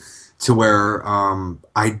describe it, to where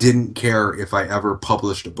I didn't care if I ever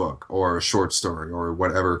published a book or a short story or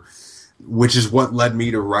whatever, which is what led me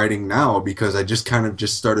to writing now, because I just kind of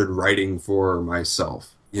just started writing for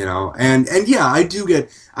myself, and yeah,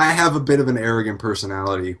 I have a bit of an arrogant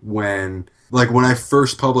personality when I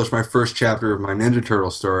first published my first chapter of my Ninja Turtle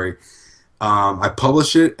story. I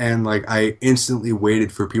published it, and I instantly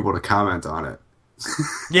waited for people to comment on it.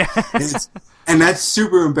 Yeah. And that's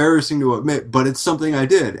super embarrassing to admit, but it's something I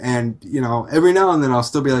did. And, every now and then I'll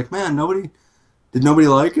still be like, man, did nobody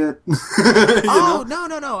like it? No.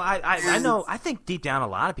 I know. I think deep down a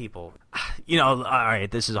lot of people, all right,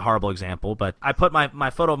 this is a horrible example, but I put my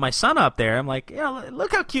photo of my son up there. I'm like,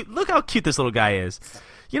 look how cute this little guy is.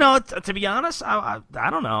 To be honest, I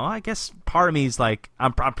don't know. I guess part of me is like,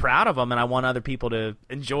 I'm proud of him, and I want other people to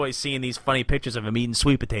enjoy seeing these funny pictures of him eating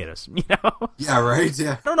sweet potatoes. Yeah, right.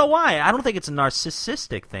 Yeah. I don't know why. I don't think it's a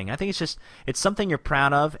narcissistic thing. I think it's something you're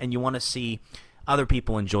proud of, and you want to see other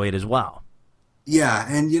people enjoy it as well. Yeah,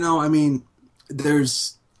 and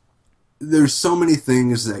there's so many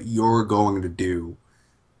things that you're going to do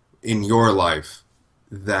in your life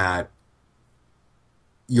that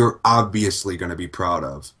you're obviously going to be proud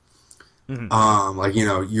of.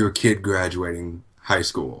 Mm-hmm. Your kid graduating high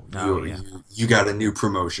school. You got a new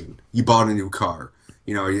promotion. You bought a new car.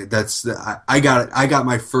 I got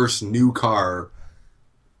my first new car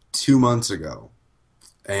 2 months ago,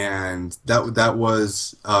 and that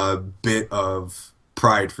was a bit of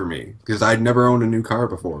pride for me, because I'd never owned a new car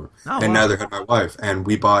before, neither had my wife, and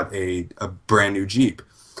we bought a brand new Jeep,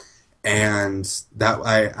 and that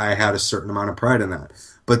I had a certain amount of pride in that.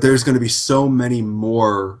 But there's going to be so many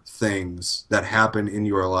more things that happen in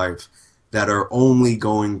your life that are only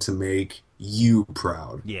going to make you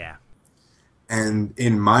proud. Yeah. And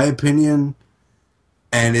in my opinion,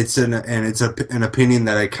 and it's an opinion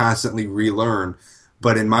that I constantly relearn,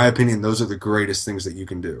 but in my opinion, those are the greatest things that you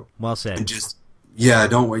can do. Well said. And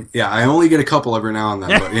don't wait. Yeah, I only get a couple every now and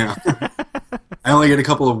then, but I only get a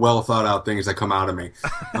couple of well thought out things that come out of me.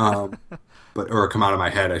 Or come out of my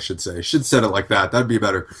head, I should say. I should said it like that. That'd be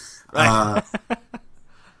better. Right.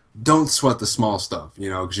 Don't sweat the small stuff,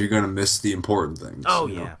 because you're going to miss the important things. Oh,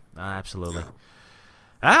 yeah. Absolutely.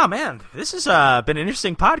 Yeah. Oh, man. This has been an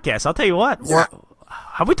interesting podcast. I'll tell you what. Yeah.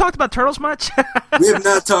 Have we talked about turtles much? We have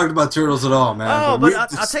not talked about turtles at all, man. Oh, but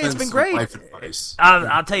I'll tell you, it's been great. Life advice.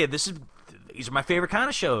 I'll tell you, these are my favorite kind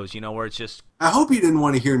of shows, where it's just... I hope you didn't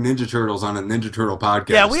want to hear Ninja Turtles on a Ninja Turtle podcast.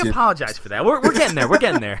 Yeah, we apologize for that. We're getting there. We're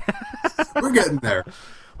getting there. We're getting there.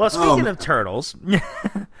 Well, speaking of turtles,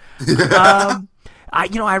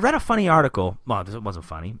 I read a funny article. Well, it wasn't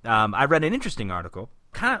funny. I read an interesting article.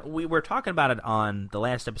 We were talking about it on the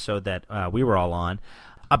last episode that we were all on,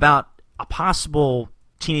 about a possible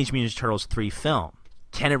Teenage Mutant Ninja Turtles 3 film.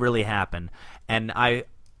 Can it really happen? And I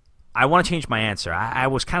want to change my answer. I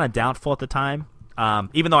was kind of doubtful at the time,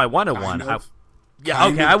 even though I wanted one. I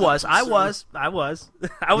was. You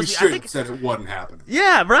should have said it wasn't happening.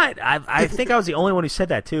 Yeah, right. I think I was the only one who said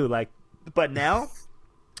that too. But now,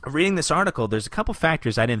 reading this article, there's a couple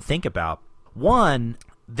factors I didn't think about. One,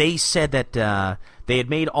 they said that they had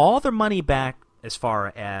made all their money back as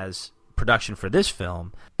far as production for this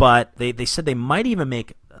film, but they said they might even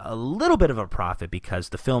make a little bit of a profit because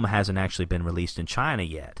the film hasn't actually been released in China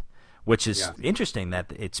yet. Which is interesting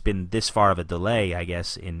that it's been this far of a delay, I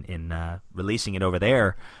guess, in releasing it over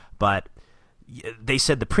there. But they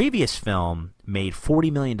said the previous film made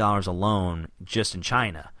 $40 million alone just in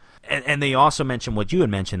China. And they also mentioned what you had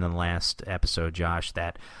mentioned in the last episode, Josh,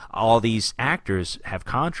 that all these actors have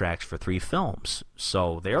contracts for 3 films.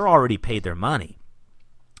 So they're already paid their money.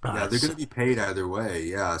 Yeah, they're going to be paid either way.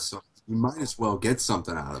 Yeah, so you might as well get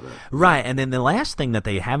something out of it. Right, and then the last thing that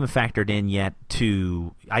they haven't factored in yet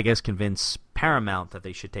to, I guess, convince Paramount that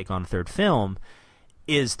they should take on a third film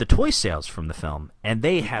is the toy sales from the film. And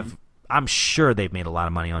they have, I'm sure they've made a lot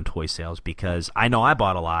of money on toy sales, because I know I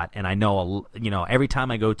bought a lot, and I know, every time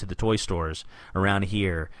I go to the toy stores around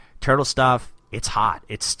here, Turtle stuff, it's hot.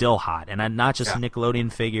 It's still hot. And I'm not just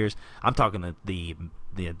Nickelodeon figures. I'm talking the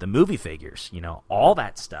movie figures, all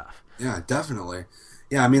that stuff. Yeah, definitely.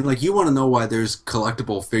 Yeah, I mean, like, you want to know why there's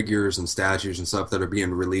collectible figures and statues and stuff that are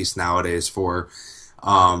being released nowadays for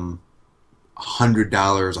 $100,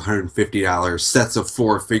 $150, sets of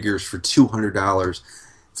 4 figures for $200.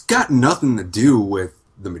 It's got nothing to do with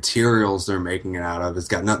the materials they're making it out of. It's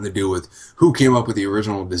got nothing to do with who came up with the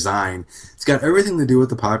original design. It's got everything to do with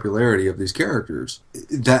the popularity of these characters.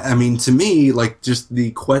 That, I mean, to me, like, just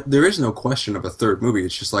there is no question of a third movie.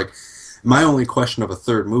 It's just like, my only question of a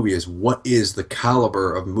third movie is, what is the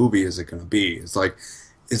caliber of movie is it going to be? It's like,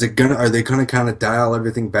 are they going to kind of dial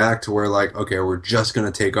everything back to where, like, okay, we're just going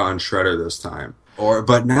to take on Shredder this time?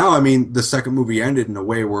 But now, I mean, the second movie ended in a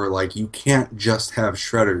way where, like, you can't just have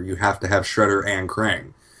Shredder. You have to have Shredder and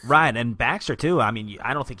Krang. Right, and Baxter, too. I mean,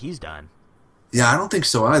 I don't think he's done. Yeah, I don't think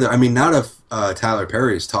so either. I mean, now that Tyler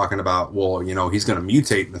Perry is talking about, well, he's going to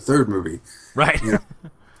mutate in the third movie. Right.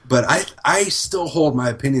 But I still hold my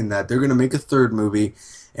opinion that they're going to make a third movie,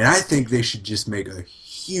 and I think they should just make a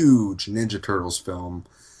huge Ninja Turtles film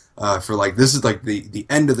for, like, this is like the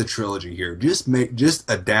end of the trilogy here. Just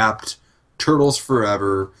adapt Turtles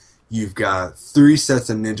Forever. You've got 3 sets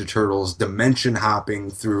of Ninja Turtles dimension hopping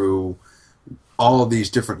through all of these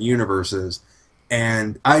different universes,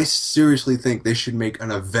 and I seriously think they should make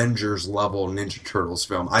an Avengers level Ninja Turtles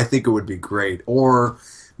film. I think it would be great. Or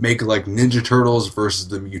make, like, Ninja Turtles versus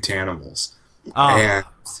the Mutanimals. And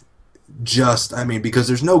just, I mean, because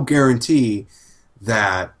there's no guarantee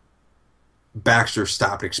that Baxter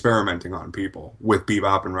stopped experimenting on people with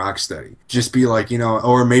Bebop and Rocksteady. Just be like,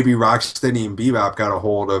 or maybe Rocksteady and Bebop got a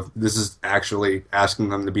hold of, this is actually asking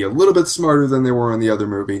them to be a little bit smarter than they were in the other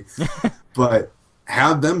movie, but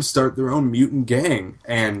have them start their own mutant gang,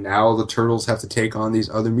 and now the Turtles have to take on these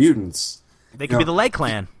other mutants. They could be the Leg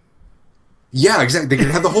Clan. Yeah, exactly. They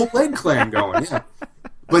could have the whole Leg Clan going, yeah.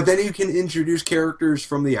 But then you can introduce characters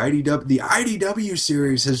from the IDW. The IDW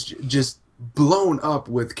series has just blown up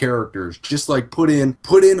with characters. Just like put in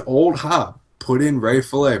Old Hob, put in Ray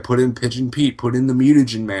Fillet, put in Pigeon Pete, put in the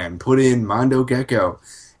Mutagen Man, put in Mondo Gecko,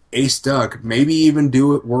 Ace Duck. Maybe even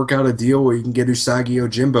work out a deal where you can get Usagi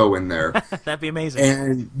Yojimbo in there. That'd be amazing.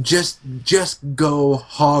 And just go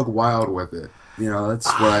hog wild with it.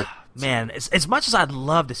 That's what Man, as much as I'd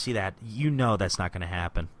love to see that, that's not going to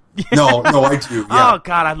happen. No, I do. Yeah. Oh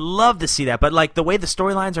God, I'd love to see that, but like the way the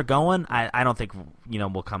storylines are going, I don't think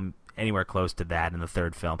we'll come anywhere close to that in the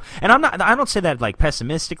third film. And I don't say that like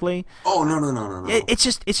pessimistically. Oh no. It's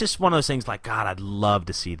just one of those things. Like, God, I'd love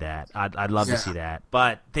to see that. I'd love to see that,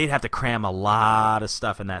 but they'd have to cram a lot of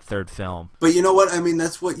stuff in that third film. But you know what? I mean,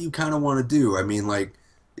 that's what you kind of want to do. I mean, like,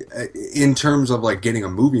 in terms of like getting a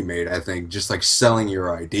movie made, I think just like selling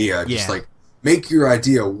your idea, just like make your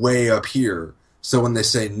idea way up here. So when they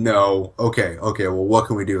say no, okay, well, what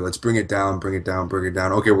can we do? Let's bring it down.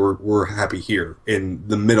 Okay, we're happy here in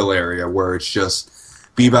the middle area where it's just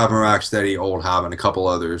Bebop and Rocksteady, Old Hob, and a couple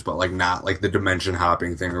others, but like not like the dimension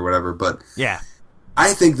hopping thing or whatever. But yeah,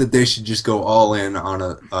 I think that they should just go all in on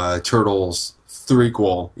a Turtles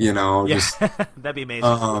threequel. Just, that'd be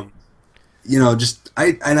amazing.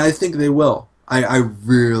 I think they will. I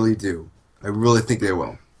really do. I really think they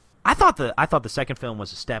will. I thought the second film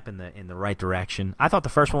was a step in the right direction. I thought the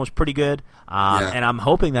first one was pretty good, and I'm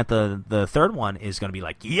hoping that the third one is going to be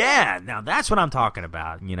like, now that's what I'm talking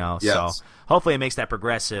about. Yes. So hopefully it makes that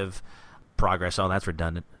progressive progress. Oh, that's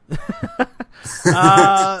redundant.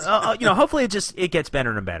 Hopefully it gets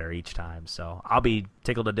better and better each time. So I'll be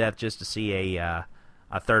tickled to death just to see a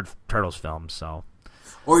third Turtles film. So.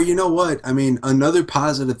 Or you know what? I mean, another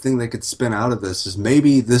positive thing that could spin out of this is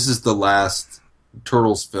maybe this is the last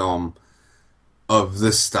Turtles film of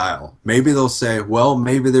this style. Maybe they'll say, well,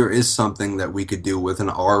 maybe there is something that we could do with an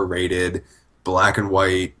R-rated, black and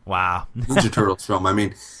white Ninja Turtles film. I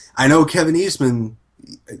mean, I know Kevin Eastman,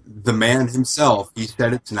 the man himself, he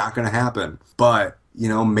said it's not going to happen. But,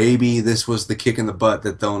 maybe this was the kick in the butt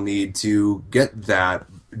that they'll need to get that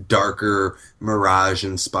darker,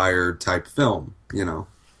 Mirage-inspired type film,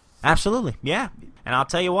 Absolutely, yeah. And I'll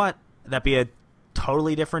tell you what, that'd be a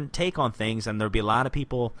totally different take on things, and there'd be a lot of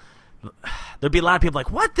people there'd be a lot of people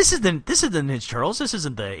like, what? This is the Ninja Turtles. This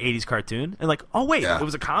isn't the 80s cartoon. And like, oh, wait, it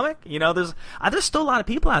was a comic? You know, there's still a lot of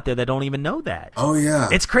people out there that don't even know that. Oh, yeah.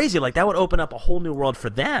 It's crazy. Like, that would open up a whole new world for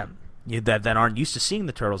them that aren't used to seeing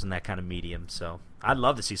the Turtles in that kind of medium. So I'd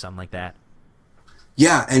love to see something like that.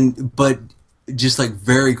 Yeah, but just like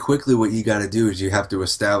very quickly what you got to do is you have to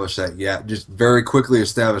establish that, just very quickly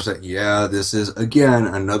establish that, this is, again,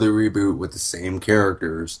 another reboot with the same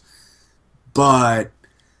characters. But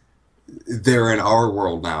they're in our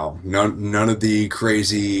world now. None of the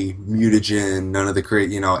crazy mutagen, none of the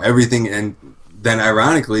crazy, everything. And then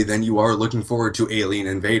ironically, then you are looking forward to Alien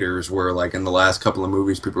Invaders, where like in the last couple of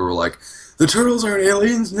movies, people were like, the Turtles aren't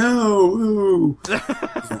aliens? No. Ooh.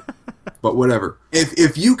 But whatever.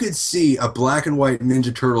 If you could see a black and white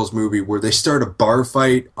Ninja Turtles movie where they start a bar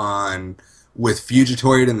fight with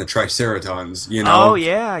Fugitoid and the Triceratons, Oh,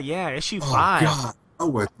 yeah, issue 5. God.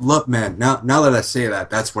 Oh, look, man, now that I say that,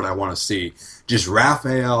 that's what I want to see. Just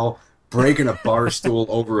Raphael breaking a bar stool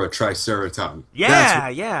over a Triceraton. Yeah.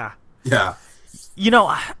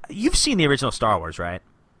 You've seen the original Star Wars, right?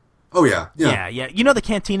 Oh, yeah. Yeah. You know the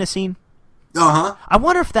cantina scene? Uh-huh. I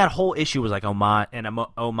wonder if that whole issue was like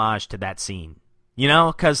homage to that scene.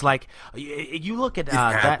 Because like you look at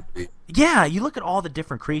that. Yeah, you look at all the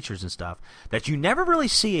different creatures and stuff that you never really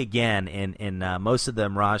see again in most of the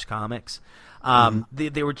Mirage comics.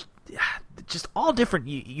 They were just all different.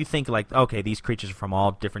 You think like, okay, these creatures are from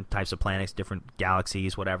all different types of planets, different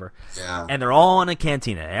galaxies, whatever. Yeah. And they're all in a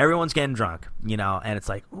cantina. Everyone's getting drunk, and it's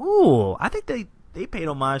like, ooh, I think they paid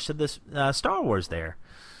homage to this Star Wars there.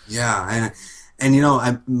 Yeah,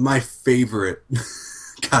 and my favorite,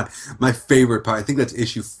 my favorite part, I think that's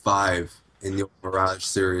issue 5 in the Mirage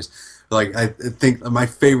series. Like, I think my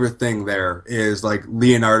favorite thing there is, like,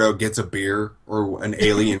 Leonardo gets a beer, or an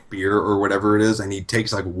alien beer, or whatever it is, and he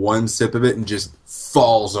takes, like, one sip of it and just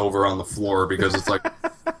falls over on the floor because it's like,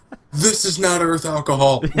 this is not Earth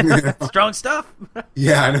alcohol. Strong stuff.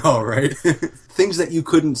 Yeah, I know, right? Things that you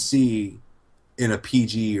couldn't see in a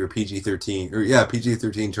PG or PG-13, or,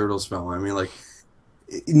 PG-13 Turtles film. I mean, like,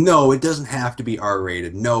 no, it doesn't have to be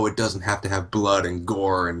R-rated. No, it doesn't have to have blood and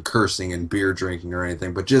gore and cursing and beer drinking or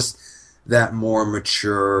anything, but just that more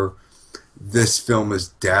mature, this film is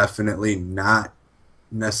definitely not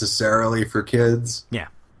necessarily for kids. Yeah.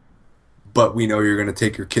 But we know you're going to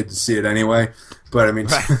take your kid to see it anyway. But I mean,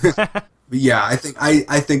 right. Yeah, I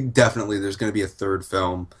think definitely there's going to be a third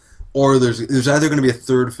film, or there's either going to be a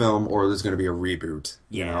third film or there's going to be a reboot.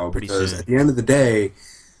 Because at the end of the day,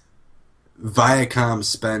 Viacom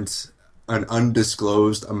spent an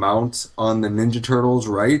undisclosed amount on the Ninja Turtles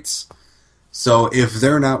rights. So if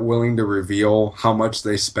they're not willing to reveal how much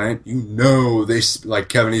they spent, they, like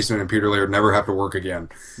Kevin Eastman and Peter Laird, never have to work again.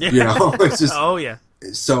 It's just, oh yeah.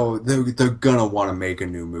 So they're gonna want to make a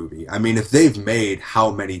new movie. I mean, if they've made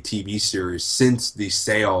how many TV series since the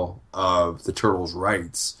sale of the Turtles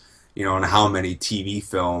rights, and how many TV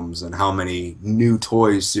films and how many new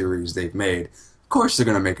toys series they've made, of course they're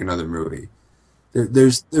gonna make another movie.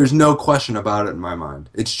 There's no question about it in my mind.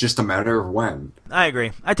 It's just a matter of when. I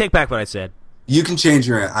agree. I take back what I said. You can change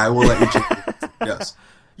your answer. I will let you change your answer. Yes.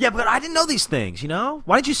 Yeah, but I didn't know these things,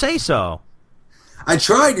 Why did you say so? I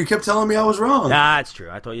tried. You kept telling me I was wrong. Nah, it's true.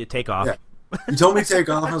 I told you to take off. Yeah. You told me to take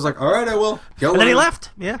off. I was like, all right, I will. And then he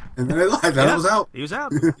left. Yeah. And then he left. I was out. He was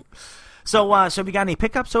out. So have you got any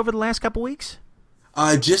pickups over the last couple weeks?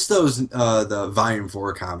 Just those, the Volume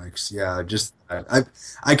 4 comics. Yeah, just,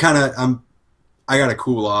 I gotta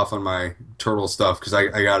cool off on my Turtle stuff, because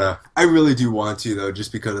I really do want to, though,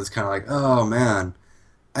 just because it's kind of like, oh, man,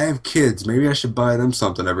 I have kids. Maybe I should buy them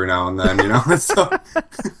something every now and then, So.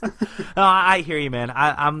 I hear you, man.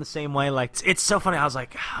 I'm the same way. Like, it's so funny. I was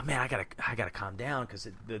like, oh, man, I gotta calm down, because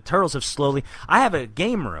the Turtles have slowly. I have a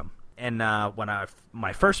game room, and when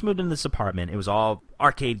I first moved into this apartment, it was all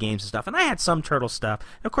arcade games and stuff, and I had some Turtle stuff.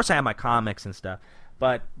 And of course, I had my comics and stuff.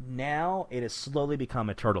 But now it has slowly become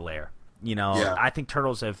a Turtle lair. I think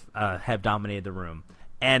Turtles have dominated the room,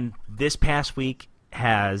 and this past week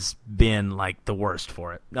has been like the worst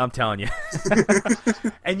for it. I'm telling you.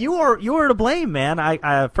 And you were to blame, man.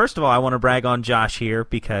 I first of all, I want to brag on Josh here,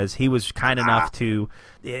 because he was kind enough to.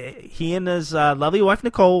 He and his lovely wife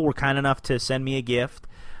Nicole were kind enough to send me a gift,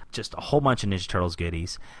 just a whole bunch of Ninja Turtles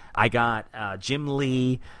goodies. I got Jim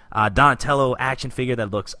Lee Donatello action figure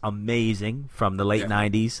that looks amazing from the late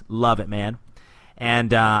 '90s. Love it, man.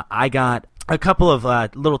 And I got a couple of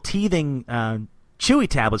little teething Chewy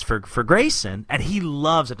tablets for Grayson, and he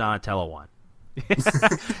loves a Donatello one.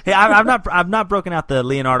 Hey, I've not broken out the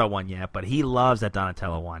Leonardo one yet, but he loves that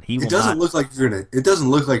Donatello one. It doesn't look like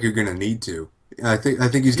you're gonna need to. I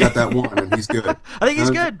think he's got that one, and he's good. I think he's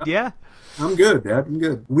good. Yeah. I'm good, Dad. I'm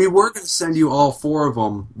good. We were going to send you all 4 of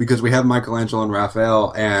them because we have Michelangelo and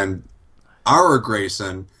Raphael, and our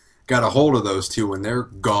Grayson got a hold of those 2, and they're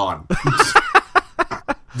gone.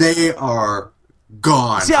 They are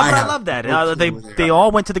gone. Yeah, but I love that. They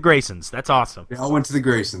all went to the Graysons. That's awesome. They all went to the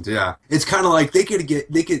Graysons. Yeah, it's kind of like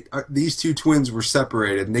these 2 twins were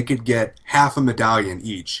separated, and they could get half a medallion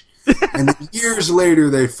each. And then years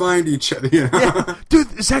later, they find each other. You know? Yeah.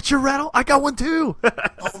 Dude, is that your rattle? I got one too.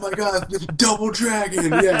 Oh my God, the double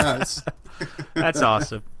dragon! Yes, that's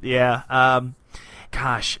awesome. Yeah.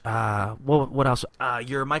 Gosh. What else?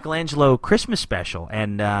 Your Michelangelo Christmas special,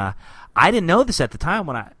 and I didn't know this at the time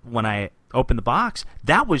when I opened the box.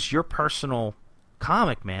 That was your personal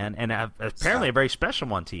comic, man, and apparently a very special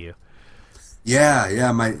one to you. Yeah.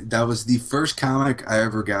 That was the first comic I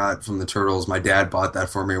ever got from the Turtles. My dad bought that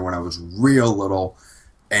for me when I was real little,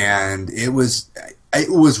 and it was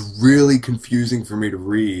really confusing for me to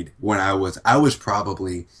read when I was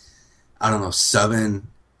probably, I don't know, 7,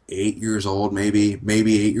 8 years old, maybe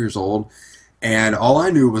 8 years old, and all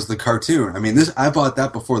I knew was the cartoon. I mean, I bought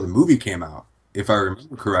that before the movie came out, if I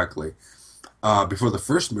remember correctly, before the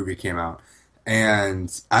first movie came out.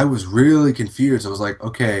 And I was really confused. I was like,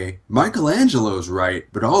 okay, Michelangelo's right,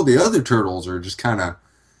 but all the other turtles are just kind of,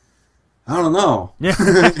 I don't know. Yeah.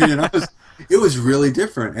 You know, it was really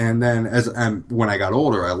different. And then when I got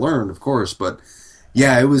older, I learned, of course. But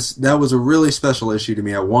yeah, that was a really special issue to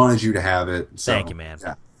me. I wanted you to have it. So, thank you, man.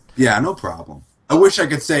 Yeah, no problem. I wish I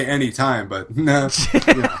could say any time, but no.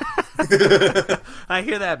 I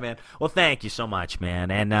hear that, man. Well, thank you so much,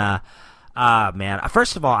 man. And man,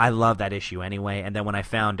 first of all, I love that issue anyway, and then when I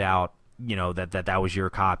found out, you know, that was your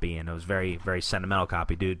copy, and it was very, very sentimental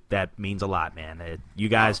copy, dude, that means a lot, man. You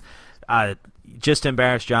guys, just to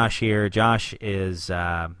embarrass Josh here, Josh is,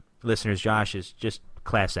 listeners, Josh is just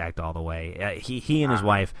class act all the way. He and his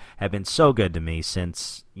wife have been so good to me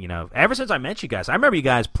since, you know, ever since I met you guys. I remember you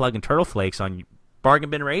guys plugging Turtle Flakes on Bargain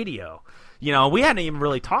Bin Radio. You know, we hadn't even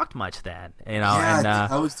really talked much then, you know. Yeah, and,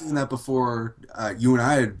 I was doing that before you and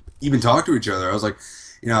I had even talked to each other. I was like,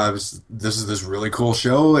 you know, this is this really cool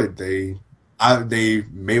show. They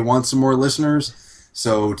may want some more listeners.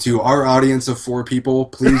 So to our audience of 4 people,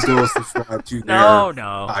 please go subscribe to their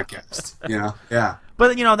podcast. You know, yeah.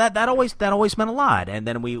 But you know that always meant a lot. And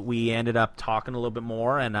then we ended up talking a little bit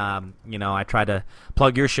more, and you know, I tried to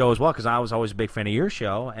plug your show as well because I was always a big fan of your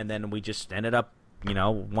show. And then we just ended up, you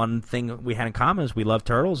know, one thing we had in common is we love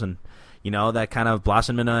turtles, and you know, that kind of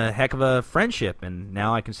blossomed in a heck of a friendship. And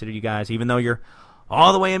now I consider you guys, even though you're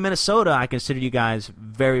all the way in Minnesota, I consider you guys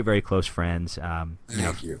very, very close friends.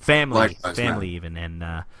 Thank you. Family, Likewise, man. even.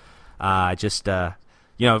 And just,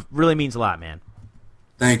 you know, it really means a lot, man.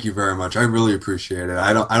 Thank you very much. I really appreciate it.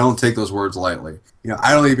 I don't take those words lightly. You know,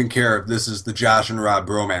 I don't even care if this is the Josh and Rob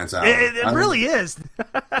bromance hour. It really is.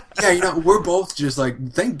 Yeah, you know, we're both just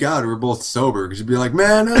like, thank God we're both sober, because you'd be like,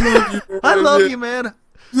 man, I love you. Man. I love you, man.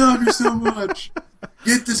 Love you so much.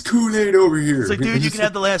 Get this Kool-Aid over here. It's like, dude, you can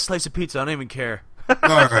have the last slice of pizza. I don't even care.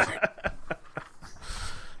 All right.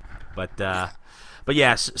 But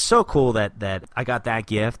yeah, so cool that I got that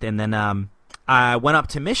gift, and then I went up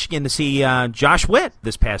to Michigan to see Josh Witt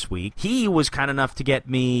this past week. He was kind enough to get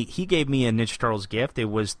me. He gave me a Ninja Turtles gift. It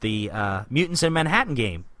was the Mutants in Manhattan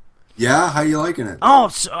game. Yeah, how you liking it? Oh,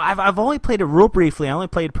 so I've only played it real briefly. I only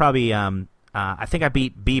played probably I think I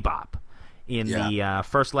beat Bebop in the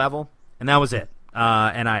first level, and that was it.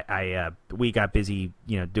 And we got busy,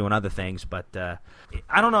 you know, doing other things. But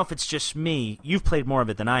I don't know if it's just me. You've played more of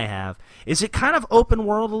it than I have. Is it kind of open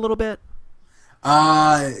world a little bit?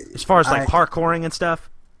 As far as like parkouring and stuff?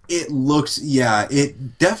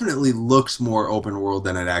 It definitely looks more open world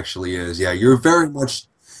than it actually is. Yeah, you're very much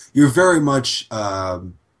you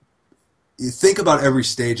think about every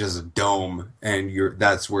stage as a dome, and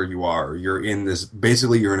that's where you are. You're in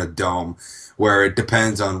a dome where it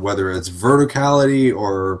depends on whether it's verticality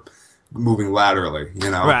or moving laterally, you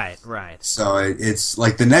know? Right. So it's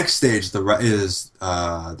like the next stage you're going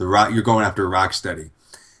after Rocksteady.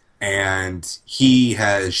 And he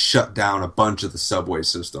has shut down a bunch of the subway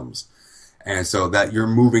systems. And so that you're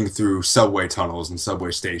moving through subway tunnels and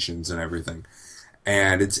subway stations and everything.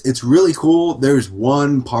 And it's really cool. There's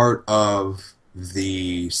one part of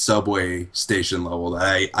the subway station level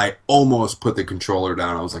that I almost put the controller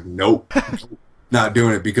down. I was like, nope, not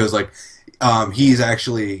doing it, because like he's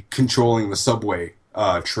actually controlling the subway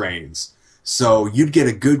trains. So you'd get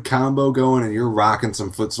a good combo going, and you're rocking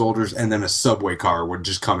some foot soldiers, and then a subway car would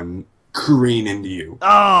just come and careen into you.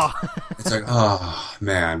 Oh, it's like, oh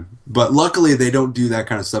man. But luckily they don't do that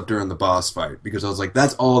kind of stuff during the boss fight, because I was like,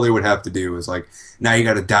 that's all they would have to do is like, now you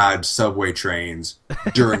got to dodge subway trains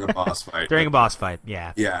during a boss fight. During a boss fight,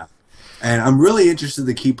 yeah. Yeah. And I'm really interested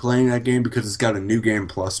to keep playing that game because it's got a New Game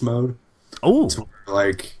Plus mode. Oh. So,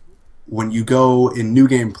 like, when you go in New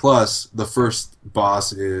Game Plus, the first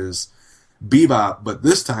boss is Bebop, but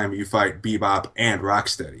this time you fight Bebop and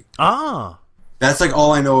Rocksteady. Ah. That's like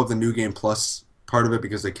all I know of the New Game Plus part of it,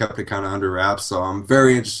 because they kept it kind of under wraps, so I'm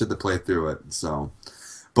very interested to play through it. So,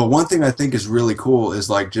 but one thing I think is really cool is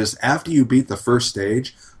like just after you beat the first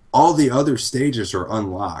stage, all the other stages are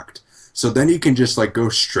unlocked. So then you can just like go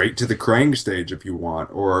straight to the Krang stage if you want,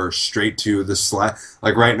 or straight to the Slash.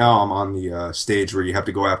 Like right now I'm on the stage where you have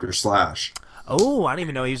to go after Slash. Oh, I didn't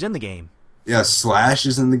even know he was in the game. Yeah, Slash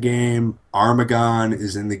is in the game. Armagon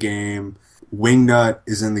is in the game. Wingnut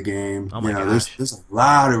is in the game. Oh my gosh. There's a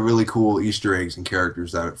lot of really cool Easter eggs and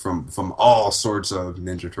characters that from all sorts of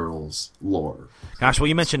Ninja Turtles lore. Gosh, well,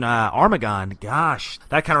 you mentioned Armagon. Gosh,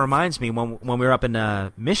 that kind of reminds me when we were up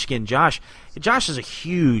in Michigan. Josh is a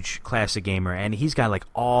huge classic gamer, and he's got like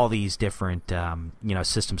all these different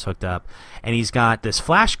systems hooked up, and he's got this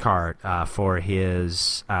flash card for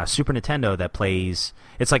his Super Nintendo that plays.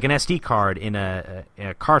 It's like an SD card in a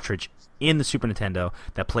cartridge in the Super Nintendo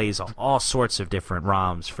that plays all sorts of different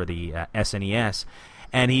ROMs for the SNES.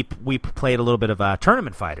 And we played a little bit of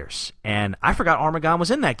Tournament Fighters, and I forgot Armagon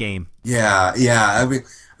was in that game. Yeah. I mean,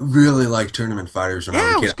 really like Tournament Fighters when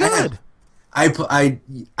I was a kid. It was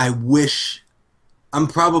good. I wish. I'm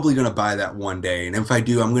probably gonna buy that one day, and if I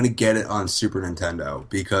do, I'm gonna get it on Super Nintendo,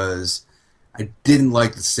 because I didn't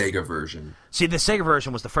like the Sega version. See, the Sega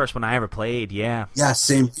version was the first one I ever played, yeah. Yeah,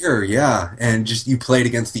 same here, yeah. And just you played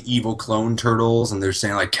against the evil clone turtles, and they're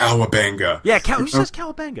saying, like, Cowabunga. Yeah, who says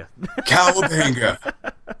Cowabunga? Cowabunga.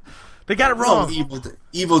 They got it wrong.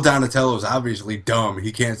 Evil Donatello's obviously dumb.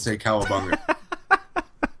 He can't say Cowabunga.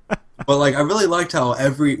 But, like, I really liked how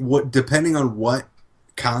depending on what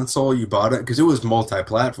console you bought it, because it was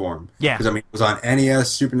multi-platform. Yeah. Because, I mean, it was on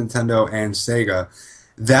NES, Super Nintendo, and Sega.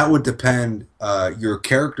 That would depend, your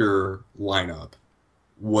character lineup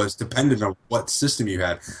was dependent on what system you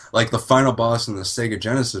had. Like the final boss in the Sega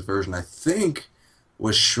Genesis version, I think,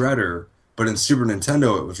 was Shredder, but in Super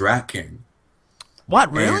Nintendo it was Rat King.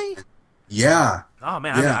 What, really? Yeah. Oh,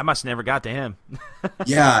 man, yeah. I must have never got to him.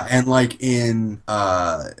 Yeah, and like in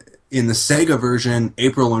the Sega version,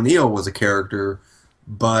 April O'Neil was a character,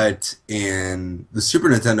 but in the Super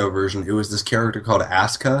Nintendo version, it was this character called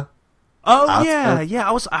Asuka. Oh, Asuka. Yeah.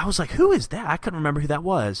 I was like, who is that? I couldn't remember who that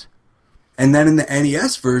was. And then in the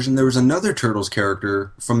NES version, there was another Turtles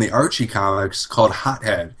character from the Archie comics called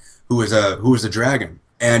Hothead, who was a dragon,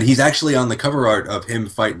 and he's actually on the cover art of him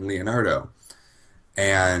fighting Leonardo.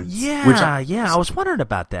 And I was wondering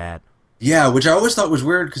about that. Yeah, which I always thought was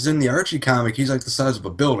weird, because in the Archie comic, he's like the size of a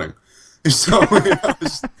building. So,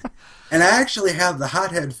 and I actually have the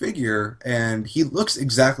Hothead figure, and he looks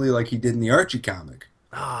exactly like he did in the Archie comic.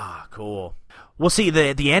 Ah, cool. Well, see,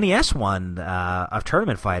 the NES one of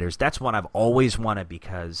Tournament Fighters, that's one I've always wanted,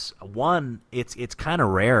 because one, it's kind of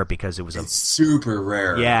rare because it's super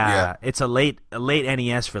rare. Yeah, it's a late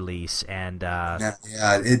NES release, and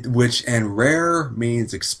and rare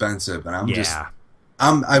means expensive, and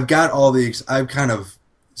I've got all I've kind of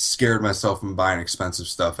scared myself from buying expensive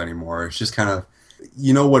stuff anymore. It's just kind of,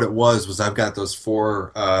 you know what it was I've got those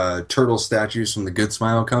 4 turtle statues from the Good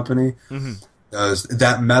Smile Company. Mm-hmm.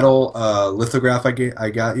 That metal lithograph I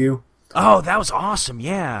got you. Oh, that was awesome!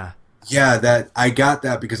 Yeah. Yeah, I got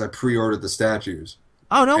that because I pre-ordered the statues.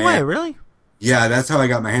 Oh, no way! Really? Yeah, that's how I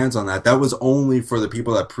got my hands on that. That was only for the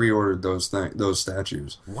people that pre-ordered those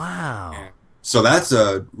statues. Wow. So that's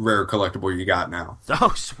a rare collectible you got now.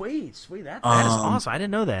 Oh, sweet! That is awesome. I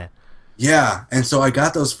didn't know that. Yeah, and so I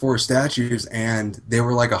got those 4 statues, and they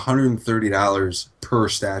were like $130 per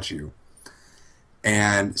statue.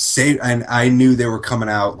 And I knew they were coming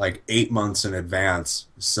out like 8 months in advance,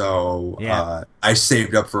 so I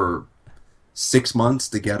saved up for 6 months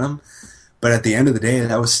to get them. But at the end of the day,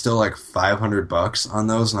 that was still like $500 on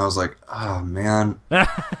those, and I was like, "Oh man!"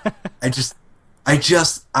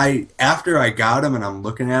 After I got them and I'm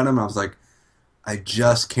looking at them, I was like, I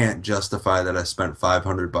just can't justify that I spent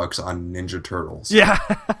 $500 on Ninja Turtles. Yeah,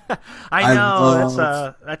 I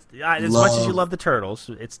know. That's as much as you love the Turtles,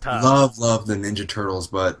 it's tough. Love the Ninja Turtles,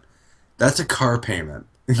 but that's a car payment.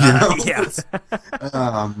 You know? Yeah.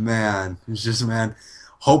 Oh man, it's just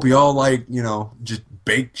hope y'all like just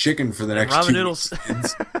baked chicken for the next ramen 2 noodles.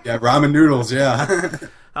 weeks. Yeah, ramen noodles. Yeah.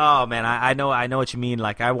 Oh man, I know what you mean.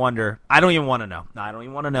 Like, I wonder. I don't even want to know. I don't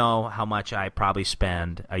even want to know how much I probably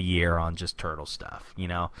spend a year on just turtle stuff.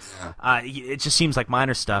 Yeah. It just seems like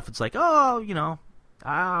minor stuff. It's like,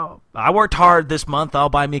 I worked hard this month. I'll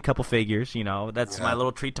buy me a couple figures. That's my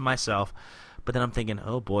little treat to myself. But then I'm thinking,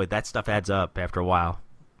 oh boy, that stuff adds up after a while.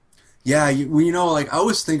 Yeah, like I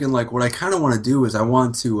was thinking, like what I kind of want to do is I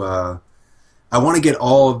want to get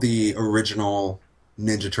all of the original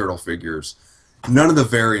Ninja Turtle figures. None of the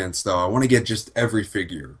variants, though. I want to get just every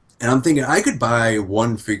figure. And I'm thinking I could buy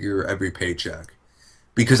one figure every paycheck.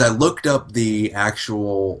 Because I looked up the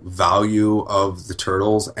actual value of the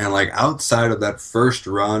Turtles, and like outside of that first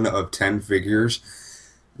run of 10 figures,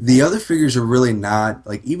 the other figures are really not,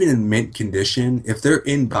 like even in mint condition, if they're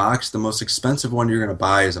in box, the most expensive one you're going to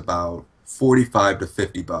buy is about $45 to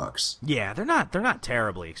 $50. Yeah, they're not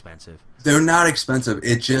terribly expensive. They're not expensive.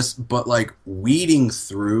 But like weeding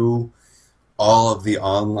through all of the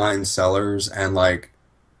online sellers and like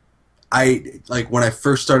when I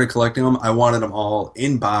first started collecting them, I wanted them all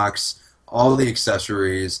in box, all the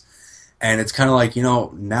accessories, and it's kind of like,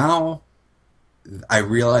 now I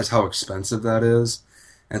realize how expensive that is.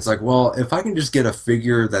 And it's like, well, if I can just get a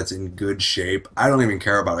figure that's in good shape, I don't even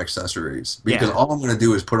care about accessories because all I'm going to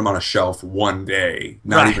do is put them on a shelf one day,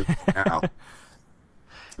 not even now.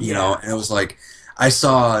 And it was like, I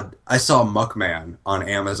saw Muckman on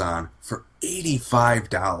Amazon for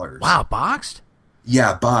 $85. Wow, boxed?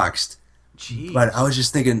 Yeah, boxed. Jeez. But I was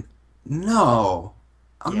just thinking, no,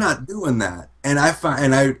 I'm not doing that. And I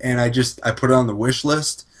put it on the wish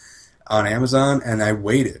list on Amazon, and I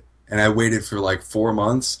waited. And I waited for like 4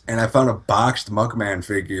 months, and I found a boxed Muckman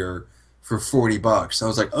figure for $40. I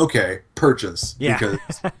was like, okay, purchase. Yeah.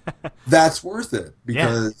 Because that's worth it.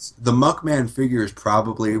 Because the Muckman figure is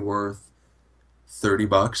probably worth $30,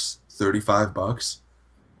 $35.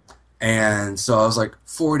 And so I was like,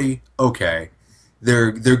 40, okay.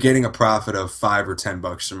 They're getting a profit of $5 or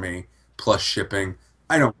 $10 from me, plus shipping.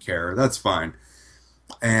 I don't care. That's fine.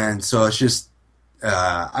 And so it's just,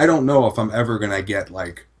 I don't know if I'm ever going to get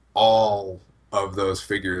like all of those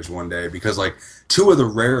figures one day, because like two of the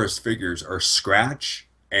rarest figures are Scratch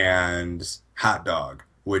and Hot Dog,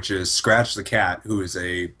 which is Scratch the cat, who is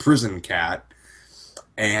a prison cat,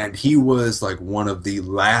 and he was like one of the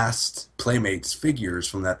last Playmates figures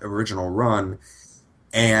from that original run,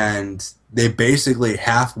 and they basically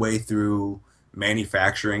halfway through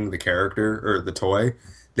manufacturing the character or the toy,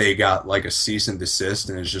 they got like a cease and desist,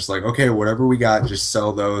 and it's just like, okay, whatever we got, just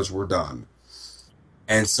sell those, we're done.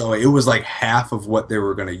 And so it was like half of what they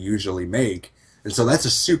were going to usually make. And so that's a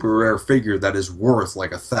super rare figure that is worth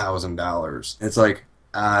like $1,000. It's like,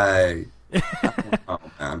 I don't know,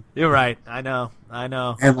 man. You're right. I know.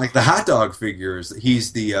 And like the Hot Dog figures,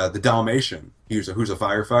 he's the Dalmatian. Who's a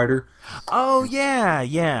firefighter. Oh yeah.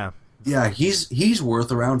 Yeah, he's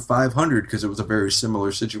worth around $500 because it was a very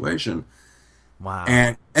similar situation. Wow.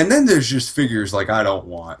 And then there's just figures like I don't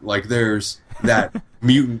want. Like there's that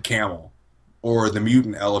mutant camel. Or the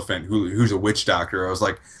mutant elephant who's a witch doctor. I was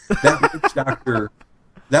like,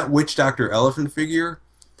 that witch doctor elephant figure,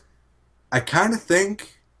 I kind of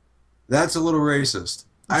think that's a little racist.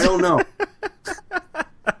 I don't know.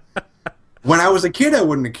 When I was a kid, I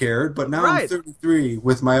wouldn't have cared, but now I'm 33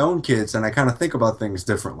 with my own kids, and I kind of think about things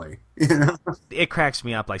differently. It cracks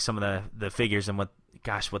me up, like some of the figures and what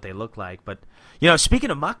they look like. But speaking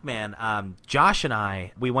of Muckman, Josh and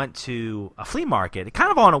I, we went to a flea market, kind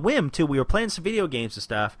of on a whim too. We were playing some video games and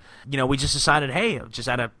stuff. We just decided, hey, just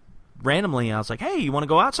randomly, I was like, hey, you want to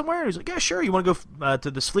go out somewhere? He's like, yeah, sure. You want to go to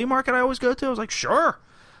this flea market I always go to? I was like, sure.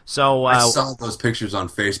 So I saw those pictures on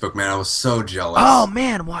Facebook, man. I was so jealous. Oh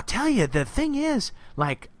man, well, I'll tell you, the thing is,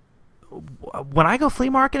 like, when I go flea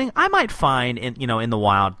marketing, I might find in the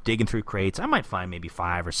wild, digging through crates, I might find maybe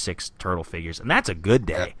 5 or 6 turtle figures, and that's a good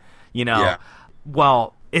day. Yeah.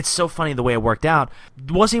 Well, it's so funny the way it worked out.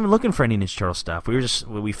 Wasn't even looking for any Ninja Turtle stuff.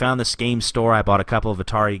 We found this game store. I bought a couple of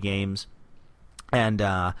Atari games, and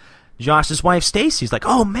Josh's wife Stacy's like,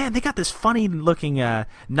 "Oh man, they got this funny looking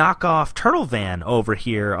knockoff turtle van over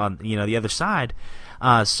here on the other side."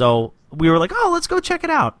 So we were like, "Oh, let's go check it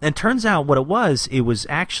out." And turns out what it was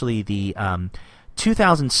actually the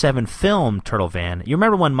 2007 film turtle van. You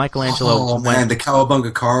remember when Michelangelo? Oh man, the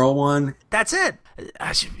Cowabunga Carl one. That's it.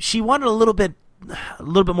 She wanted a little bit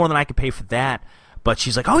more than I could pay for that. But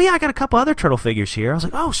she's like, oh, yeah, I got a couple other turtle figures here. I was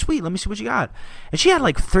like, oh, sweet, let me see what you got. And she had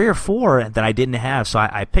like 3 or 4 that I didn't have, so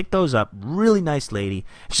I picked those up. Really nice lady.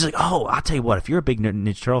 She's like, oh, I'll tell you what, if you're a big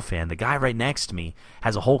Ninja Turtle fan, the guy right next to me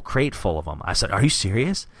has a whole crate full of them. I said, are you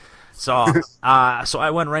serious? So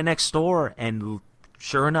I went right next door, and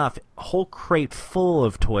sure enough, a whole crate full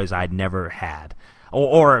of toys I'd never had.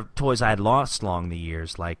 or toys I had lost along the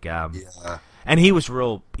years. Like, and he was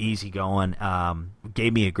real easygoing.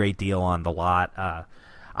 Gave me a great deal on the lot.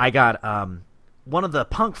 I got one of the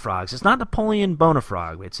Punk Frogs. It's not Napoleon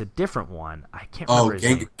Bonafrog. It's a different one. I can't remember his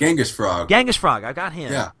name. Genghis Frog. Genghis Frog. I got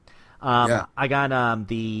him. Yeah. I got I'm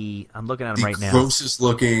looking at him right now. The grossest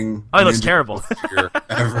looking. Oh, he looks terrible.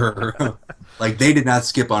 Ever. Like, they did not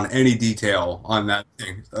skip on any detail on that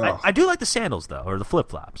thing. I do like the sandals, though, or the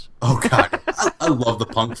flip-flops. Oh, God. I love the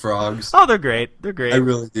Punk Frogs. Oh, they're great. They're great. I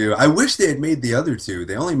really do. I wish they had made the other two.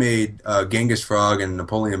 They only made Genghis Frog and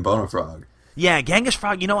Napoleon Bonafrog. Yeah, Genghis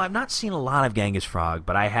Frog. I've not seen a lot of Genghis Frog,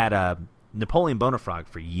 but I had a Napoleon Bonafrog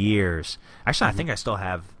for years. Actually, I think I still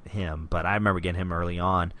have him, but I remember getting him early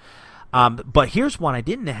on. But here's one I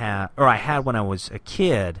didn't have, or I had when I was a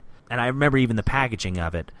kid, and I remember even the packaging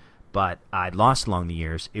of it, but I'd lost along the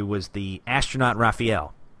years. It was the Astronaut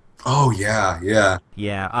Raphael. Oh, yeah.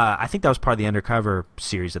 Yeah, I think that was part of the Undercover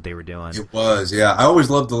series that they were doing. It was, yeah. I always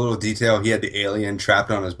loved the little detail. He had the alien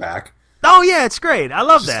trapped on his back. Oh, yeah, it's great. I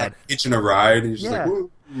love that. Like hitching a ride, and just like,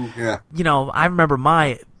 woo, yeah. I remember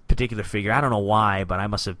my particular figure, I don't know why, but I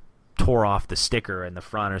must have tore off the sticker in the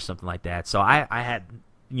front or something like that. So I had,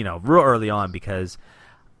 real early on, because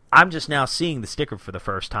I'm just now seeing the sticker for the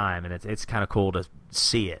first time, and it's kind of cool to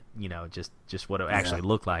see it, just what it actually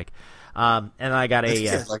looked like. And I got he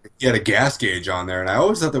had a gas gauge on there, and I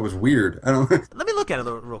always thought that was weird. I don't. Let me look at it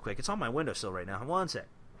real quick. It's on my windowsill right now. One sec.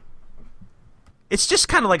 It's just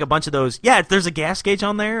kind of like a bunch of those. Yeah, there's a gas gauge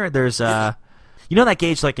on there. There's that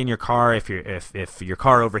gauge like in your car. If your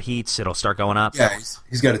car overheats, it'll start going up. Yeah,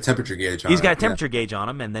 he's got a temperature gauge on. He's got a temperature gauge on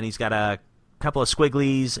him, and then he's got a couple of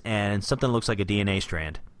squigglies and something that looks like a DNA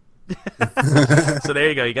strand. So there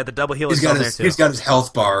you go. You got the double helix on there too. He's got his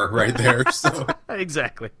health bar right there. So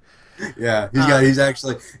exactly. Yeah,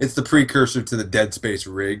 it's the precursor to the Dead Space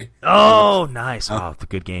rig. Oh, nice. Oh, the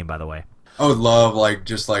good game, by the way. I would love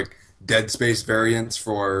Dead Space variants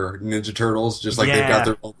for Ninja Turtles, just like they've got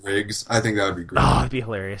their own rigs. I think that would be great. Oh, it'd be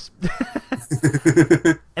hilarious.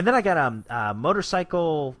 And then I got a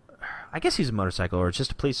motorcycle. I guess he's a motorcycle, or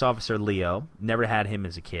just a police officer, Leo. Never had him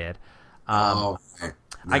as a kid. I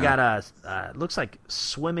got looks like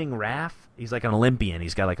swimming Raph. He's like an Olympian.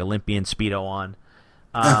 He's got like Olympian Speedo on.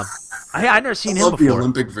 I've never seen him before. I love the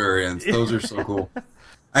Olympic variants. Those are so cool.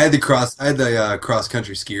 I had the cross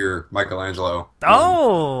country skier Michelangelo.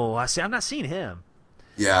 Oh, I see. I've not seen him.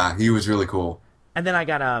 Yeah, he was really cool. And then I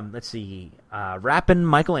got rapping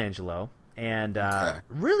Michelangelo, and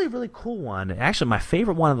really really cool one. Actually, my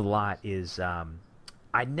favorite one of the lot is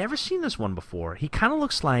I'd never seen this one before. He kind of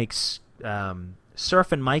looks like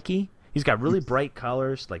Surfing Mikey. He's got really bright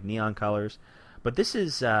colors, like neon colors. But this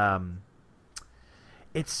is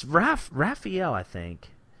it's Raphael, I think.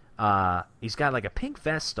 He's got like a pink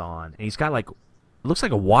vest on, and he's got looks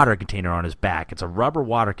like a water container on his back. It's a rubber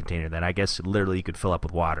water container that I guess literally you could fill up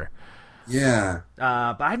with water. Yeah.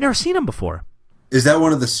 But I've never seen him before. Is that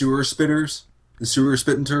one of the sewer spitters? The sewer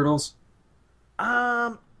spitting turtles?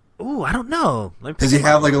 Ooh, I don't know. Does he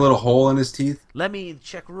have like a little hole in his teeth? Let me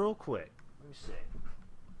check real quick. Let me see.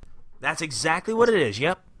 That's exactly what it is.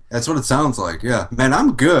 Yep. That's what it sounds like, yeah. Man,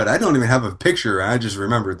 I'm good. I don't even have a picture. I just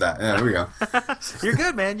remembered that. Yeah, there we go. You're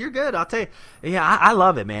good, man. You're good. I'll tell you. Yeah, I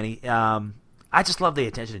love it, man. I just love the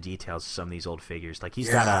attention to details of some of these old figures. Like he's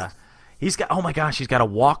got oh my gosh, he's got a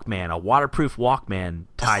Walkman, a waterproof Walkman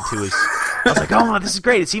tied to his. I was like, oh, this is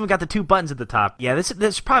great. It's even got the two buttons at the top. Yeah, this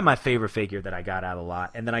is probably my favorite figure that I got out of the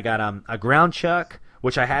lot. And then I got a Ground Chuck,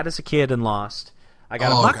 which I had as a kid and lost. I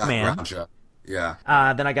got a Muckman. Ground Chuck. Yeah.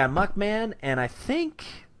 Then I got a Muckman, and I think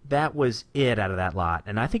that was it out of that lot.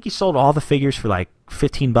 And I think he sold all the figures for like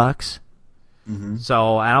 $15. Mm-hmm.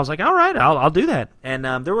 So, and I was like, all right, I'll do that. And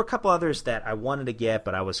there were a couple others that I wanted to get,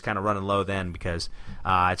 but I was kind of running low then because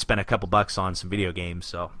I'd spent a couple bucks on some video games.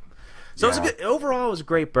 So it was overall, it was a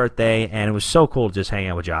great birthday, and it was so cool to just hang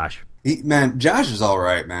out with Josh. Man, Josh is all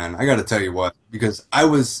right, man. I got to tell you what, because I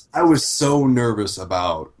was so nervous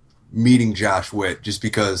about meeting Josh Witt just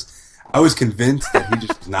because I was convinced that he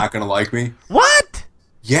just was not going to like me. What?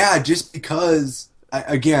 Yeah, just because,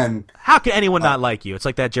 again... How can anyone not like you? It's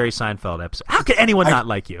like that Jerry Seinfeld episode. How can anyone not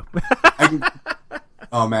like you?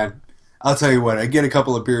 Oh, man. I'll tell you what. I get a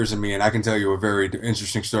couple of beers in me, and I can tell you a very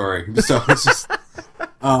interesting story. So it's just...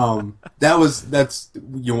 that's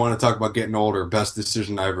you want to talk about getting older. Best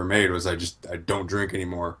decision I ever made was I don't drink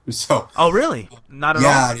anymore. So... Oh, really? Not at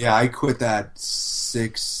all? Yeah, I quit that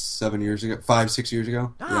 5-6 years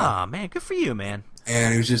ago. Oh, man. Good for you, man.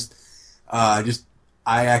 And it was just...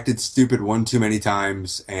 I acted stupid one too many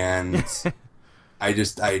times, and I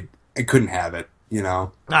couldn't have it, you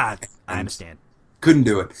know. I understand. couldn't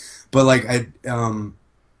do it. But like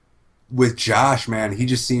with Josh, man, he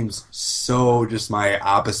just seems so just my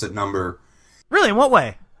opposite number. Really? In what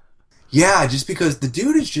way? Yeah, just because the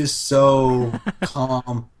dude is just so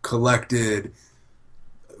calm, collected.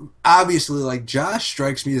 Obviously, like, Josh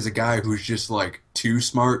strikes me as a guy who's just, like, too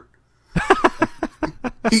smart.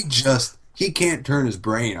 He can't turn his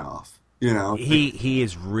brain off, you know? He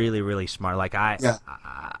is really, really smart. Like,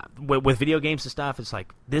 with video games and stuff, it's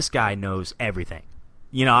like, this guy knows everything.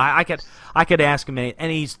 You know, I could ask him,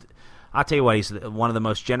 and I'll tell you what, he's one of the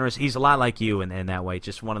most generous. He's a lot like you in that way,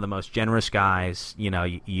 just one of the most generous guys, you know,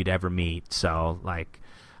 you'd ever meet. So, like,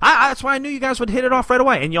 that's why I knew you guys would hit it off right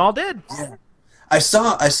away, and y'all did. Yeah. I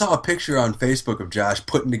saw a picture on Facebook of Josh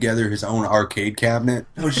putting together his own arcade cabinet.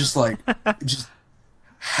 I was just like,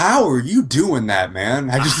 how are you doing that,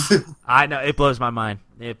 man? I know, it blows my mind.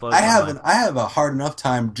 I have a hard enough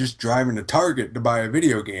time just driving to Target to buy a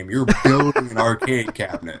video game. You're building an arcade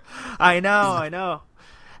cabinet. I know.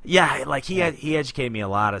 Yeah, like he educated me a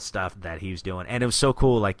lot of stuff that he was doing, and it was so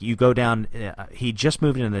cool. Like you go down, he just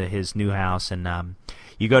moved into his new house, and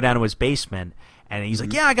you go down to his basement. And he's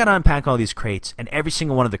like, yeah, I got to unpack all these crates. And every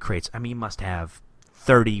single one of the crates, I mean, he must have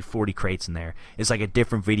 30, 40 crates in there. It's like a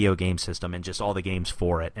different video game system and just all the games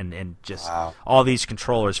for it and just all these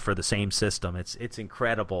controllers for the same system. It's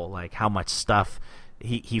incredible, like, how much stuff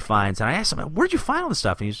he finds. And I asked him, where'd you find all this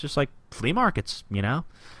stuff? And he's just like, flea markets, you know?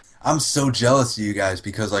 I'm so jealous of you guys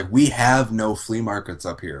because, like, we have no flea markets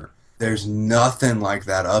up here. There's nothing like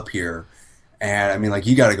that up here. And I mean, like,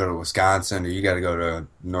 you got to go to Wisconsin or you got to go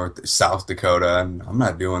to South Dakota, and I'm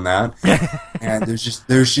not doing that. And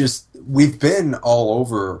there's just we've been all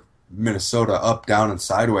over Minnesota, up, down, and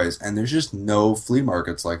sideways, and there's just no flea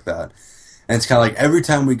markets like that. And it's kind of like every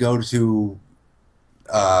time we go to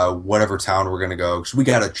whatever town we're gonna go, because we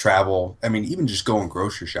got to travel. I mean, even just going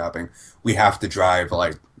grocery shopping, we have to drive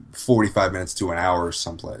like 45 minutes to an hour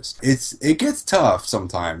someplace. It gets tough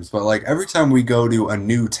sometimes, but like every time we go to a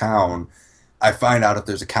new town, I find out if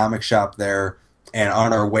there's a comic shop there, and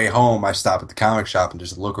on our way home, I stop at the comic shop and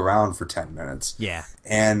just look around for 10 minutes. Yeah.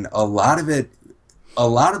 And a lot of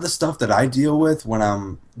the stuff that I deal with when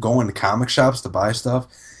I'm going to comic shops to buy stuff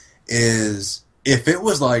is, if it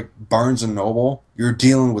was like Barnes & Noble, you're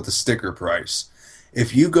dealing with a sticker price.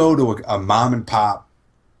 If you go to a mom and pop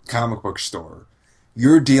comic book store,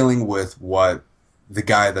 you're dealing with what the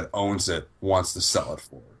guy that owns it wants to sell it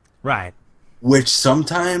for. Right. Which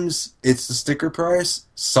sometimes it's the sticker price,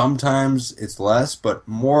 sometimes it's less, but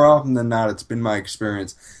more often than not, it's been my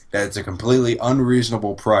experience that it's a completely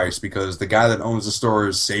unreasonable price because the guy that owns the store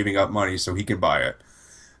is saving up money so he can buy it.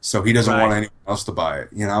 So he doesn't want anyone else to buy it,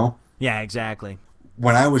 you know? Yeah, exactly.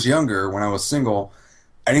 When I was younger, when I was single,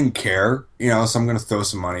 I didn't care, you know, so I'm going to throw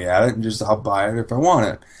some money at it and just I'll buy it if I want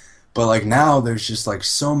it. But like now, there's just like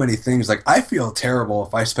so many things. Like I feel terrible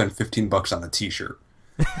if I spend $15 on a t-shirt.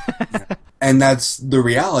 And that's the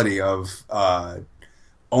reality of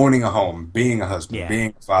owning a home, being a husband,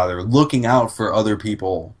 being a father, looking out for other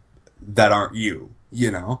people that aren't you, you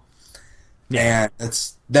know? Yeah. And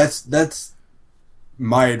that's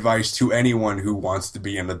my advice to anyone who wants to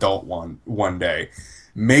be an adult one day.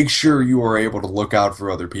 Make sure you are able to look out for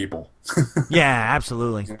other people. Yeah,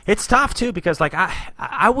 absolutely. It's tough, too, because, like,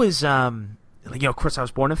 I was... you know, of course, I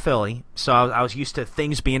was born in Philly, so I was used to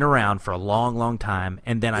things being around for a long, long time,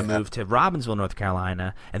 and then I moved to Robbinsville, North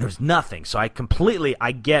Carolina, and there's nothing. So I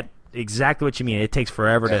get exactly what you mean. It takes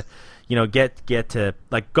forever to, you know, get to,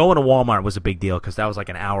 like, going to Walmart was a big deal because that was like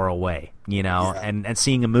an hour away, you know, and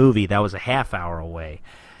seeing a movie, that was a half hour away.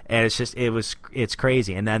 And it's just, it's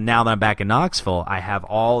crazy. And then now that I'm back in Knoxville, I have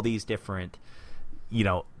all these different, you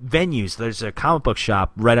know, venues. There's a comic book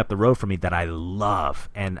shop right up the road from me that I love,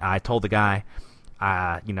 and I told the guy,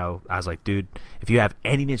 you know, I was like, dude, if you have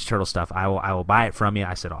any Ninja Turtle stuff, I will buy it from you.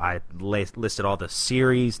 I said, I listed all the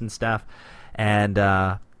series and stuff, and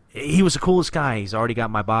he was the coolest guy. He's already got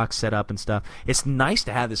my box set up and stuff. It's nice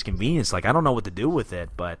to have this convenience. Like, I don't know what to do with it,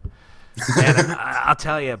 but and I'll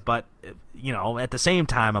tell you, but you know, at the same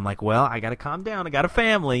time, I'm like, well, I got to calm down. I got a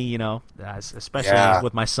family, you know, especially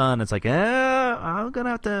with my son. It's like, I'm going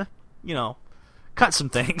to have to, you know, cut some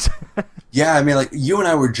things. Yeah, I mean, like, you and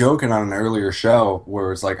I were joking on an earlier show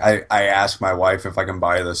where it's like, I asked my wife if I can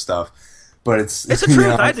buy this stuff. But it's the truth,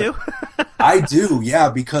 know, I do. I do, yeah,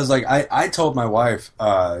 because, like, I told my wife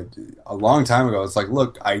a long time ago, it's like,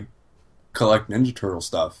 look, I collect Ninja Turtle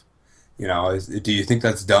stuff. You know, do you think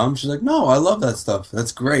that's dumb? She's like, no, I love that stuff.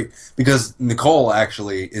 That's great. Because Nicole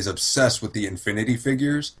actually is obsessed with the Infinity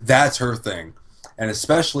figures. That's her thing. And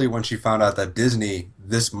especially when she found out that Disney,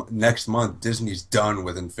 next month, Disney's done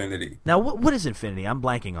with Infinity. Now, what is Infinity? I'm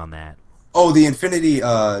blanking on that. Oh, the Infinity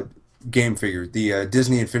game figure, the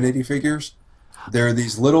Disney Infinity figures. They're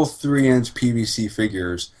these little 3-inch PVC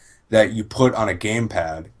figures that you put on a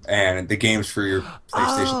gamepad, and the games for your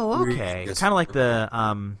PlayStation. Oh, okay. Kind of like the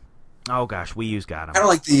oh gosh, Wii U's got them. Kind of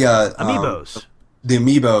like the Amiibos. The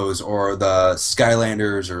Amiibos or the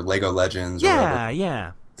Skylanders or Lego Legends. Yeah, or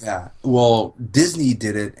yeah. Yeah. Well, Disney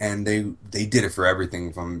did it, and they did it for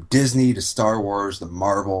everything from Disney to Star Wars to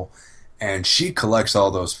Marvel, and she collects all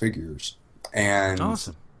those figures. And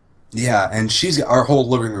awesome. Yeah, and our whole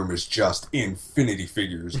living room is just Infinity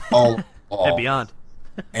figures, all and beyond.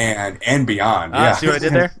 And beyond. Yeah. See what I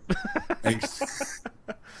did there?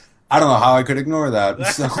 I don't know how I could ignore that.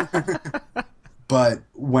 So. But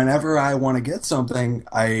whenever I want to get something,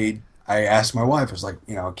 I ask my wife. I was like,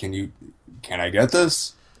 can I get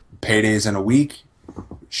this? Payday's in a week.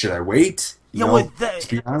 Should I wait? To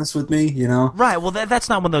be honest with me, Right. Well, that's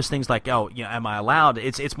not one of those things like, am I allowed?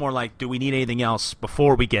 It's more like, do we need anything else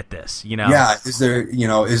before we get this? Yeah. Is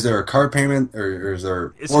there a car payment or is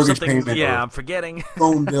there mortgage payment? Yeah, I'm forgetting.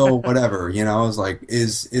 Phone bill, whatever. It's like,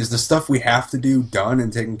 is the stuff we have to do done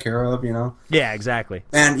and taken care of? Yeah, exactly.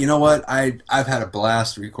 And you know what? I've had a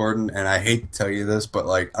blast recording, and I hate to tell you this, but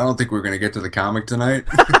like, I don't think we're gonna get to the comic tonight.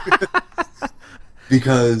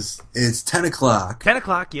 Because it's 10 o'clock. 10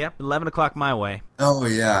 o'clock, yep. 11 o'clock my way. Oh,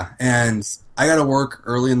 yeah. And I got to work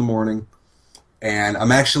early in the morning. And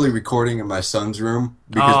I'm actually recording in my son's room.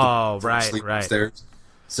 Because right. Upstairs.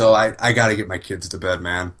 So I got to get my kids to bed,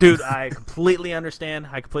 man. Dude, I completely understand.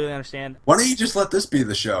 Why don't you just let this be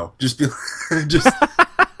the show? Just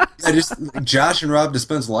Josh and Rob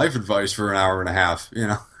dispense life advice for an hour and a half,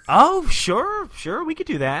 Oh, sure. We could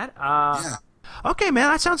do that. Yeah. Okay, man,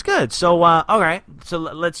 that sounds good. So, all right. So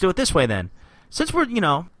let's do it this way then. Since we're,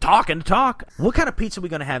 talking to talk, what kind of pizza are we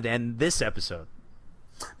going to have to end this episode?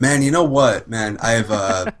 Man, you know what, man?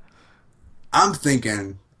 I'm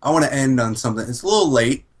thinking I want to end on something. It's a little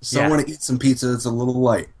late, so I want to eat some pizza that's a little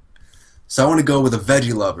light. So I want to go with a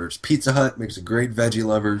Veggie Lovers. Pizza Hut makes a great Veggie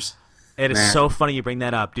Lovers. It is so funny you bring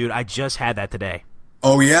that up, dude. I just had that today.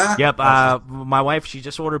 Oh, yeah? Yep. My wife, she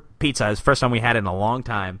just ordered pizza. It's the first time we had it in a long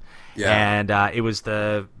time. Yeah. And it was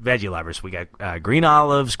the Veggie Lovers. We got green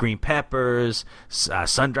olives, green peppers,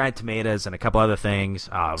 sun-dried tomatoes, and a couple other things.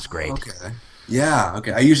 Oh, it was great. Okay. Yeah,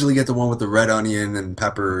 okay. I usually get the one with the red onion and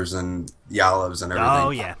peppers and the olives and everything. Oh,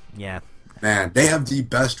 yeah. Man, they have the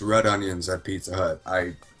best red onions at Pizza Hut.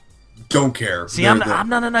 I don't care. See, I'm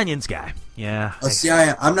not an onions guy. Yeah.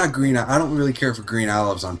 I'm not green. I don't really care for green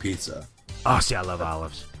olives on pizza. Oh, see, I love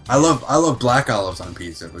olives. I love black olives on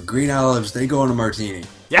pizza, but green olives, they go in a martini.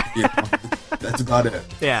 Yeah. That's about it.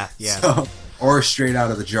 Yeah. So, or straight out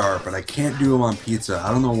of the jar, but I can't do them on pizza.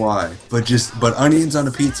 I don't know why. But onions on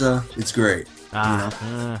a pizza, it's great. Yeah.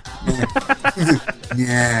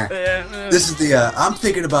 This is I'm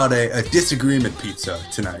thinking about a disagreement pizza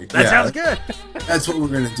tonight. That sounds good. That's what we're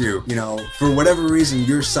going to do. For whatever reason,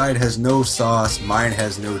 your side has no sauce, mine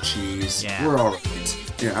has no cheese. Yeah. We're all right.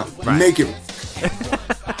 Right. Make it.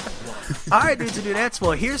 All right, dudes and dudettes.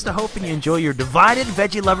 Well, here's to hoping you enjoy your divided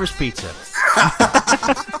Veggie Lovers pizza.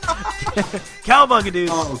 Cowabunga, dude.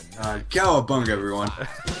 Oh, cowabunga, everyone.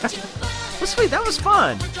 Well, sweet. That was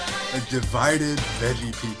fun. A divided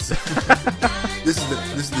veggie pizza. This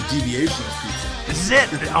is the deviations pizza. This is it.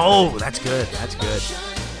 Oh, that's good.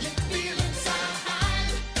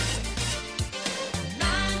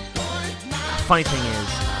 Funny thing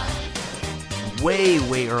is,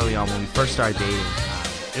 way early on when we first started dating,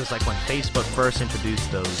 it was like when Facebook first introduced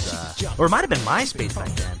those, or it might have been MySpace back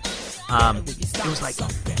then. It was like,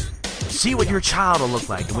 see what your child will look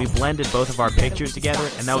like, and we blended both of our pictures together,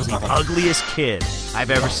 and that was the ugliest kid I've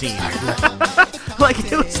ever seen. Like,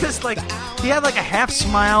 it was just like, he had like a half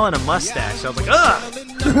smile and a mustache. I was like, ugh!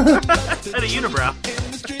 And a unibrow.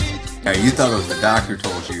 Yeah, you thought it was the doctor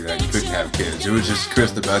told you that you couldn't have kids. It was just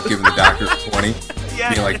Chris the Beth giving the doctor 20.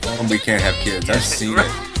 Yeah. Being like, we can't have kids. I've seen it.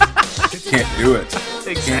 Can't do it.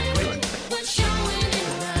 Exactly. Can't do it.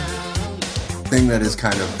 Thing that is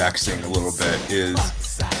kind of vexing a little bit is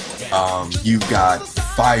you've got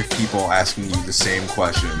 5 people asking you the same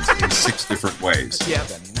questions in 6 different ways. Yep.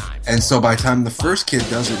 And so by the time the first kid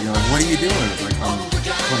does it, you're like, what are you doing? It's like, I'm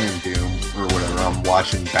playing Doom or whatever. I'm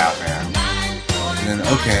watching Batman. And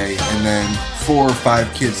then, okay, and then 4 or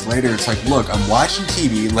 5 kids later, it's like, look, I'm watching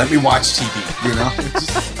TV. Let me watch TV, you know?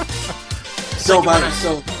 So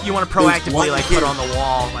you want to proactively like put on the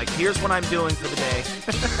wall, like, here's what I'm doing for the day.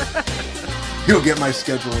 You'll get my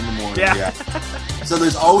schedule in the morning. Yeah. So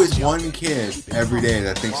there's always one kid every day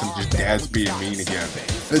that thinks I'm just dad's being mean again.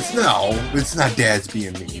 It's not dad's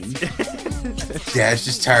being mean. Dad's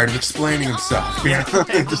just tired of explaining himself. Yeah, for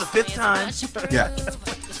the 5th time. Yeah.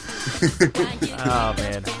 Oh,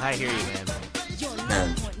 man. I hear you, man.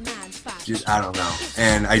 And I don't know.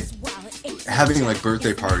 And having like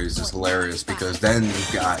birthday parties is hilarious because then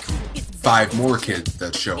you've got 5 more kids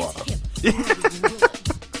that show up.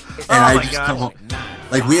 And I just come home.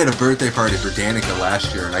 Like, we had a birthday party for Danica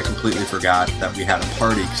last year, and I completely forgot that we had a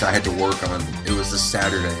party because I had to work on it. Was a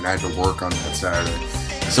Saturday, and I had to work on that Saturday.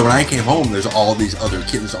 So when I came home, there's all these other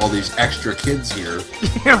kids, all these extra kids here.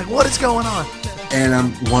 You're like, what is going on?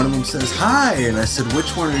 And one of them says, hi, and I said,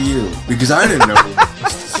 which one are you? Because I didn't know.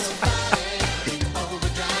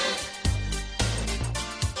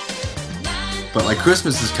 But, like,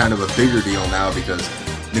 Christmas is kind of a bigger deal now because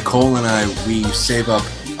Nicole and I, we save up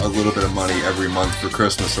a little bit of money every month for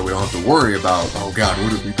Christmas so we don't have to worry about, oh God,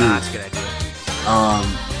 what did we do? That's a good idea.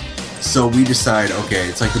 So we decide, okay,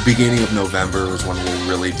 it's like the beginning of November is when we'll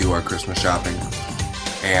really do our Christmas shopping.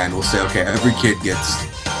 And we'll say, okay, every kid gets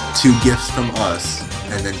 2 gifts from us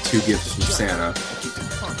and then 2 gifts from Santa.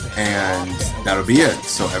 And that'll be it.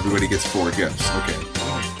 So everybody gets 4 gifts. Okay,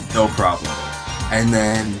 no problem. And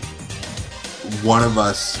then one of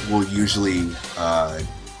us will usually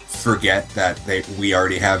forget that we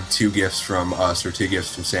already have 2 gifts from us or 2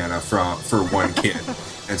 gifts from Santa for one kid.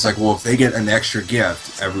 And it's like, well, if they get an extra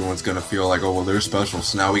gift, everyone's going to feel like, oh, well, they're special.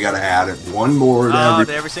 So now we got to add it one more to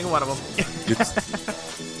every single one of them.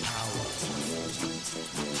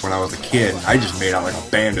 When I was a kid, I just made out like a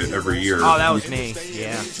bandit every year. Oh, that was me.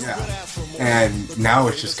 Yeah. Yeah. And now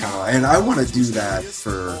it's just kind of like, and I want to do that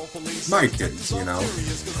for my kids, you know?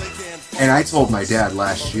 And I told my dad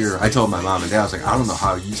last year, I told my mom and dad, I was like, I don't know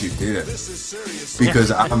how you 2 did it.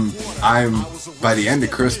 Because I'm by the end of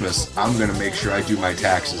Christmas, I'm going to make sure I do my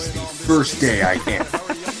taxes the first day I can.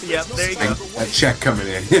 Yep, there you go. A check coming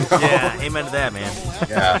in, you know? Yeah, amen to that, man.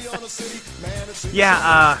 Yeah.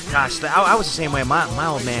 Yeah, gosh, I was the same way. My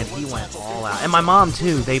old man, he went all out. And my mom,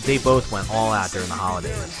 too, they both went all out during the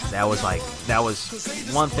holidays. That was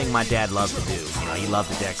one thing my dad loved to do. You know, he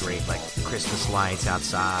loved to decorate, like, Christmas lights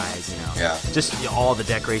outside, you know. Yeah. Just all the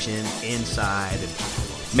decoration inside. And,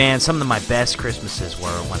 man, some of my best Christmases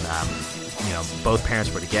were when, you know, both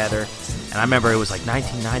parents were together. And I remember it was like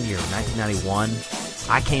 1990 or 1991.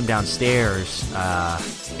 I came downstairs,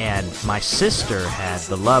 and my sister had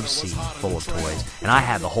the love seat full of toys, and I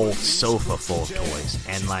had the whole sofa full of toys.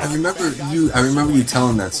 And like, I remember you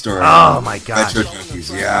telling that story. Oh my gosh!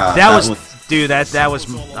 Yeah, that was dude. That was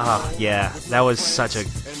yeah. That was such a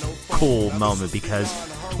cool moment because,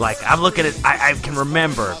 like, I'm looking at. I can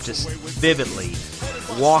remember just vividly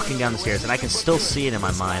walking down the stairs, and I can still see it in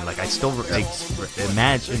my mind. Like, I still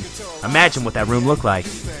imagine what that room looked like,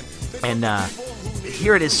 and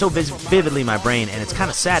here it is so vividly in my brain, and it's kind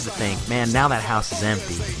of sad to think, man, now that house is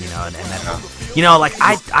empty, you know, and that, you know, like,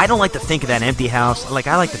 I don't like to think of that empty house. Like,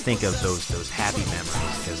 I like to think of those happy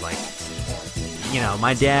memories, because, like, you know,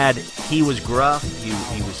 my dad, he was gruff, he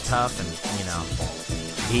was tough, and, you know,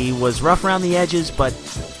 he was rough around the edges, but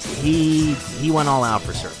he went all out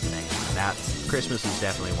for certain things, and that Christmas is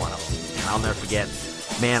definitely one of them. And I'll never forget,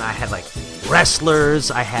 man, I had, like,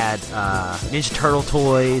 wrestlers, I had Ninja Turtle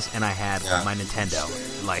toys, and I had my Nintendo.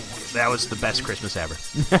 Like, that was the best Christmas ever.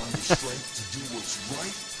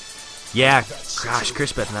 Yeah, gosh,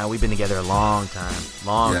 Chris Beth and I, we've been together a long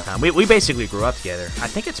time. We basically grew up together. I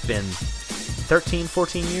think it's been 13,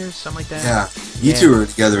 14 years, something like that. Yeah, you 2 were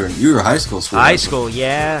together, and you were high school. High school,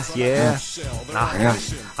 yeah. I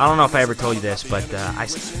don't know if I ever told you this, but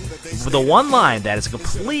the one line that is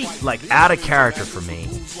complete, like, out of character for me,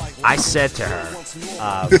 I said to her,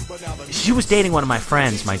 she was dating one of my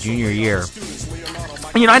friends my junior year.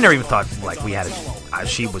 You know, I never even thought, like,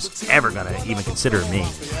 she was ever going to even consider me.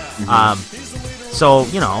 So,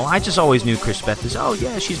 you know, I just always knew Chris Beth is, oh,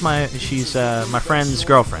 yeah, she's my friend's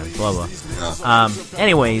girlfriend, blah, blah.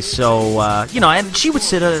 Anyways, so, you know, and she would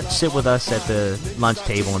sit with us at the lunch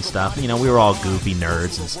table and stuff. You know, we were all goofy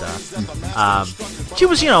nerds and stuff. She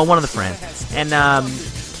was, you know, one of the friends. And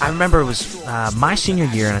I remember it was my senior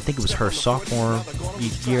year, and I think it was her sophomore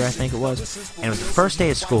year, I think it was. And it was the first day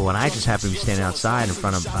of school, and I just happened to be standing outside in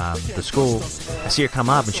front of the school. I see her come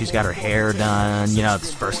up, and she's got her hair done. You know, it's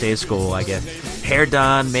the first day of school, I guess. Hair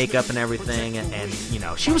done, makeup and everything. And you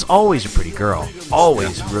know, she was always a pretty girl.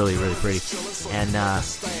 Always really, really pretty. And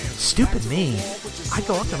stupid me, I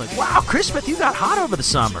go up and I'm like, wow, Chris Smith, you got hot over the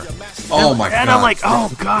summer. Oh, my God. And I'm like,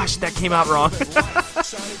 oh, gosh, that came out wrong.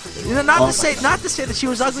 You know, not to say that she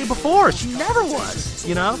was ugly before. She never was,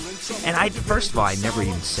 you know? And first of all, I never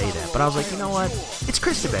even say that. But I was like, you know what? It's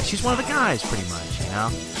Christabel. She's one of the guys, pretty much, you know?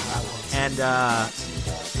 And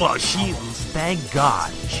Well, thank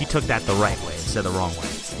God, she took that the right way instead of the wrong way.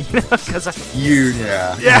 Because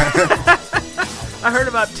I heard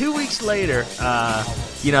about 2 weeks later,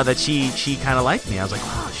 that she kind of liked me. I was like,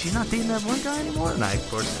 wow, she's not dating that one guy anymore. And I, of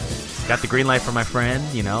course, got the green light from my friend.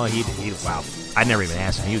 Wow, I never even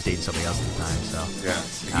asked him. He was dating somebody else at the time. So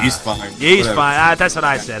he's fine. He's fine. That's what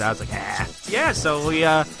I said. I was like, yeah. So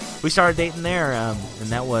we started dating there, and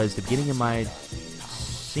that was the beginning of my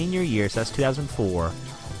senior year. So that's 2004.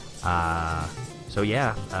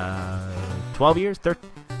 12 years,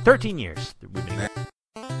 13 years we've been together.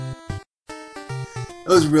 It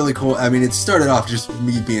was really cool. I mean, it started off just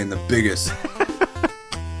me being the biggest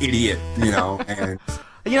idiot, and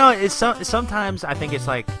it's sometimes I think it's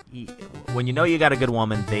like when you got a good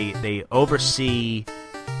woman, they oversee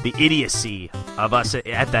the idiocy of us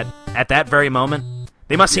at that very moment.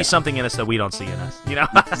 They must see something in us that we don't see in us,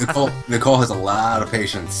 Nicole has a lot of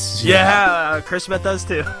patience. Chris Smith does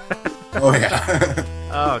too. Oh yeah.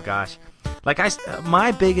 Oh gosh,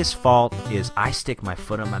 my biggest fault is I stick my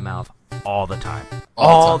foot in my mouth all the time.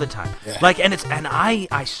 All the time. Yeah. And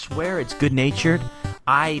I swear it's good natured.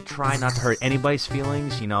 I try not to hurt anybody's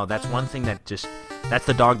feelings. That's one thing that's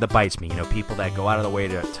the dog that bites me. People that go out of the way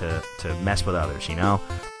to mess with others.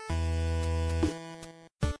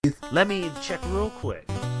 Let me check real quick.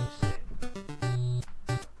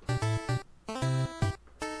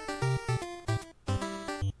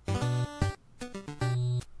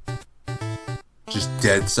 Just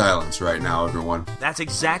dead silence right now, everyone. That's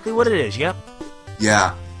exactly what it is. Yep.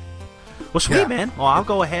 Yeah. Well, sweet, man. Well, I'll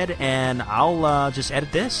go ahead and I'll just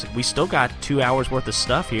edit this. We still got 2 hours worth of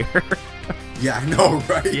stuff here. Yeah, I know,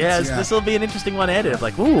 right? Yes, this will be an interesting one to edit.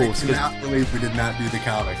 Like, ooh. I cannot believe we did not do the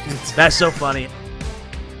comic. That's so funny.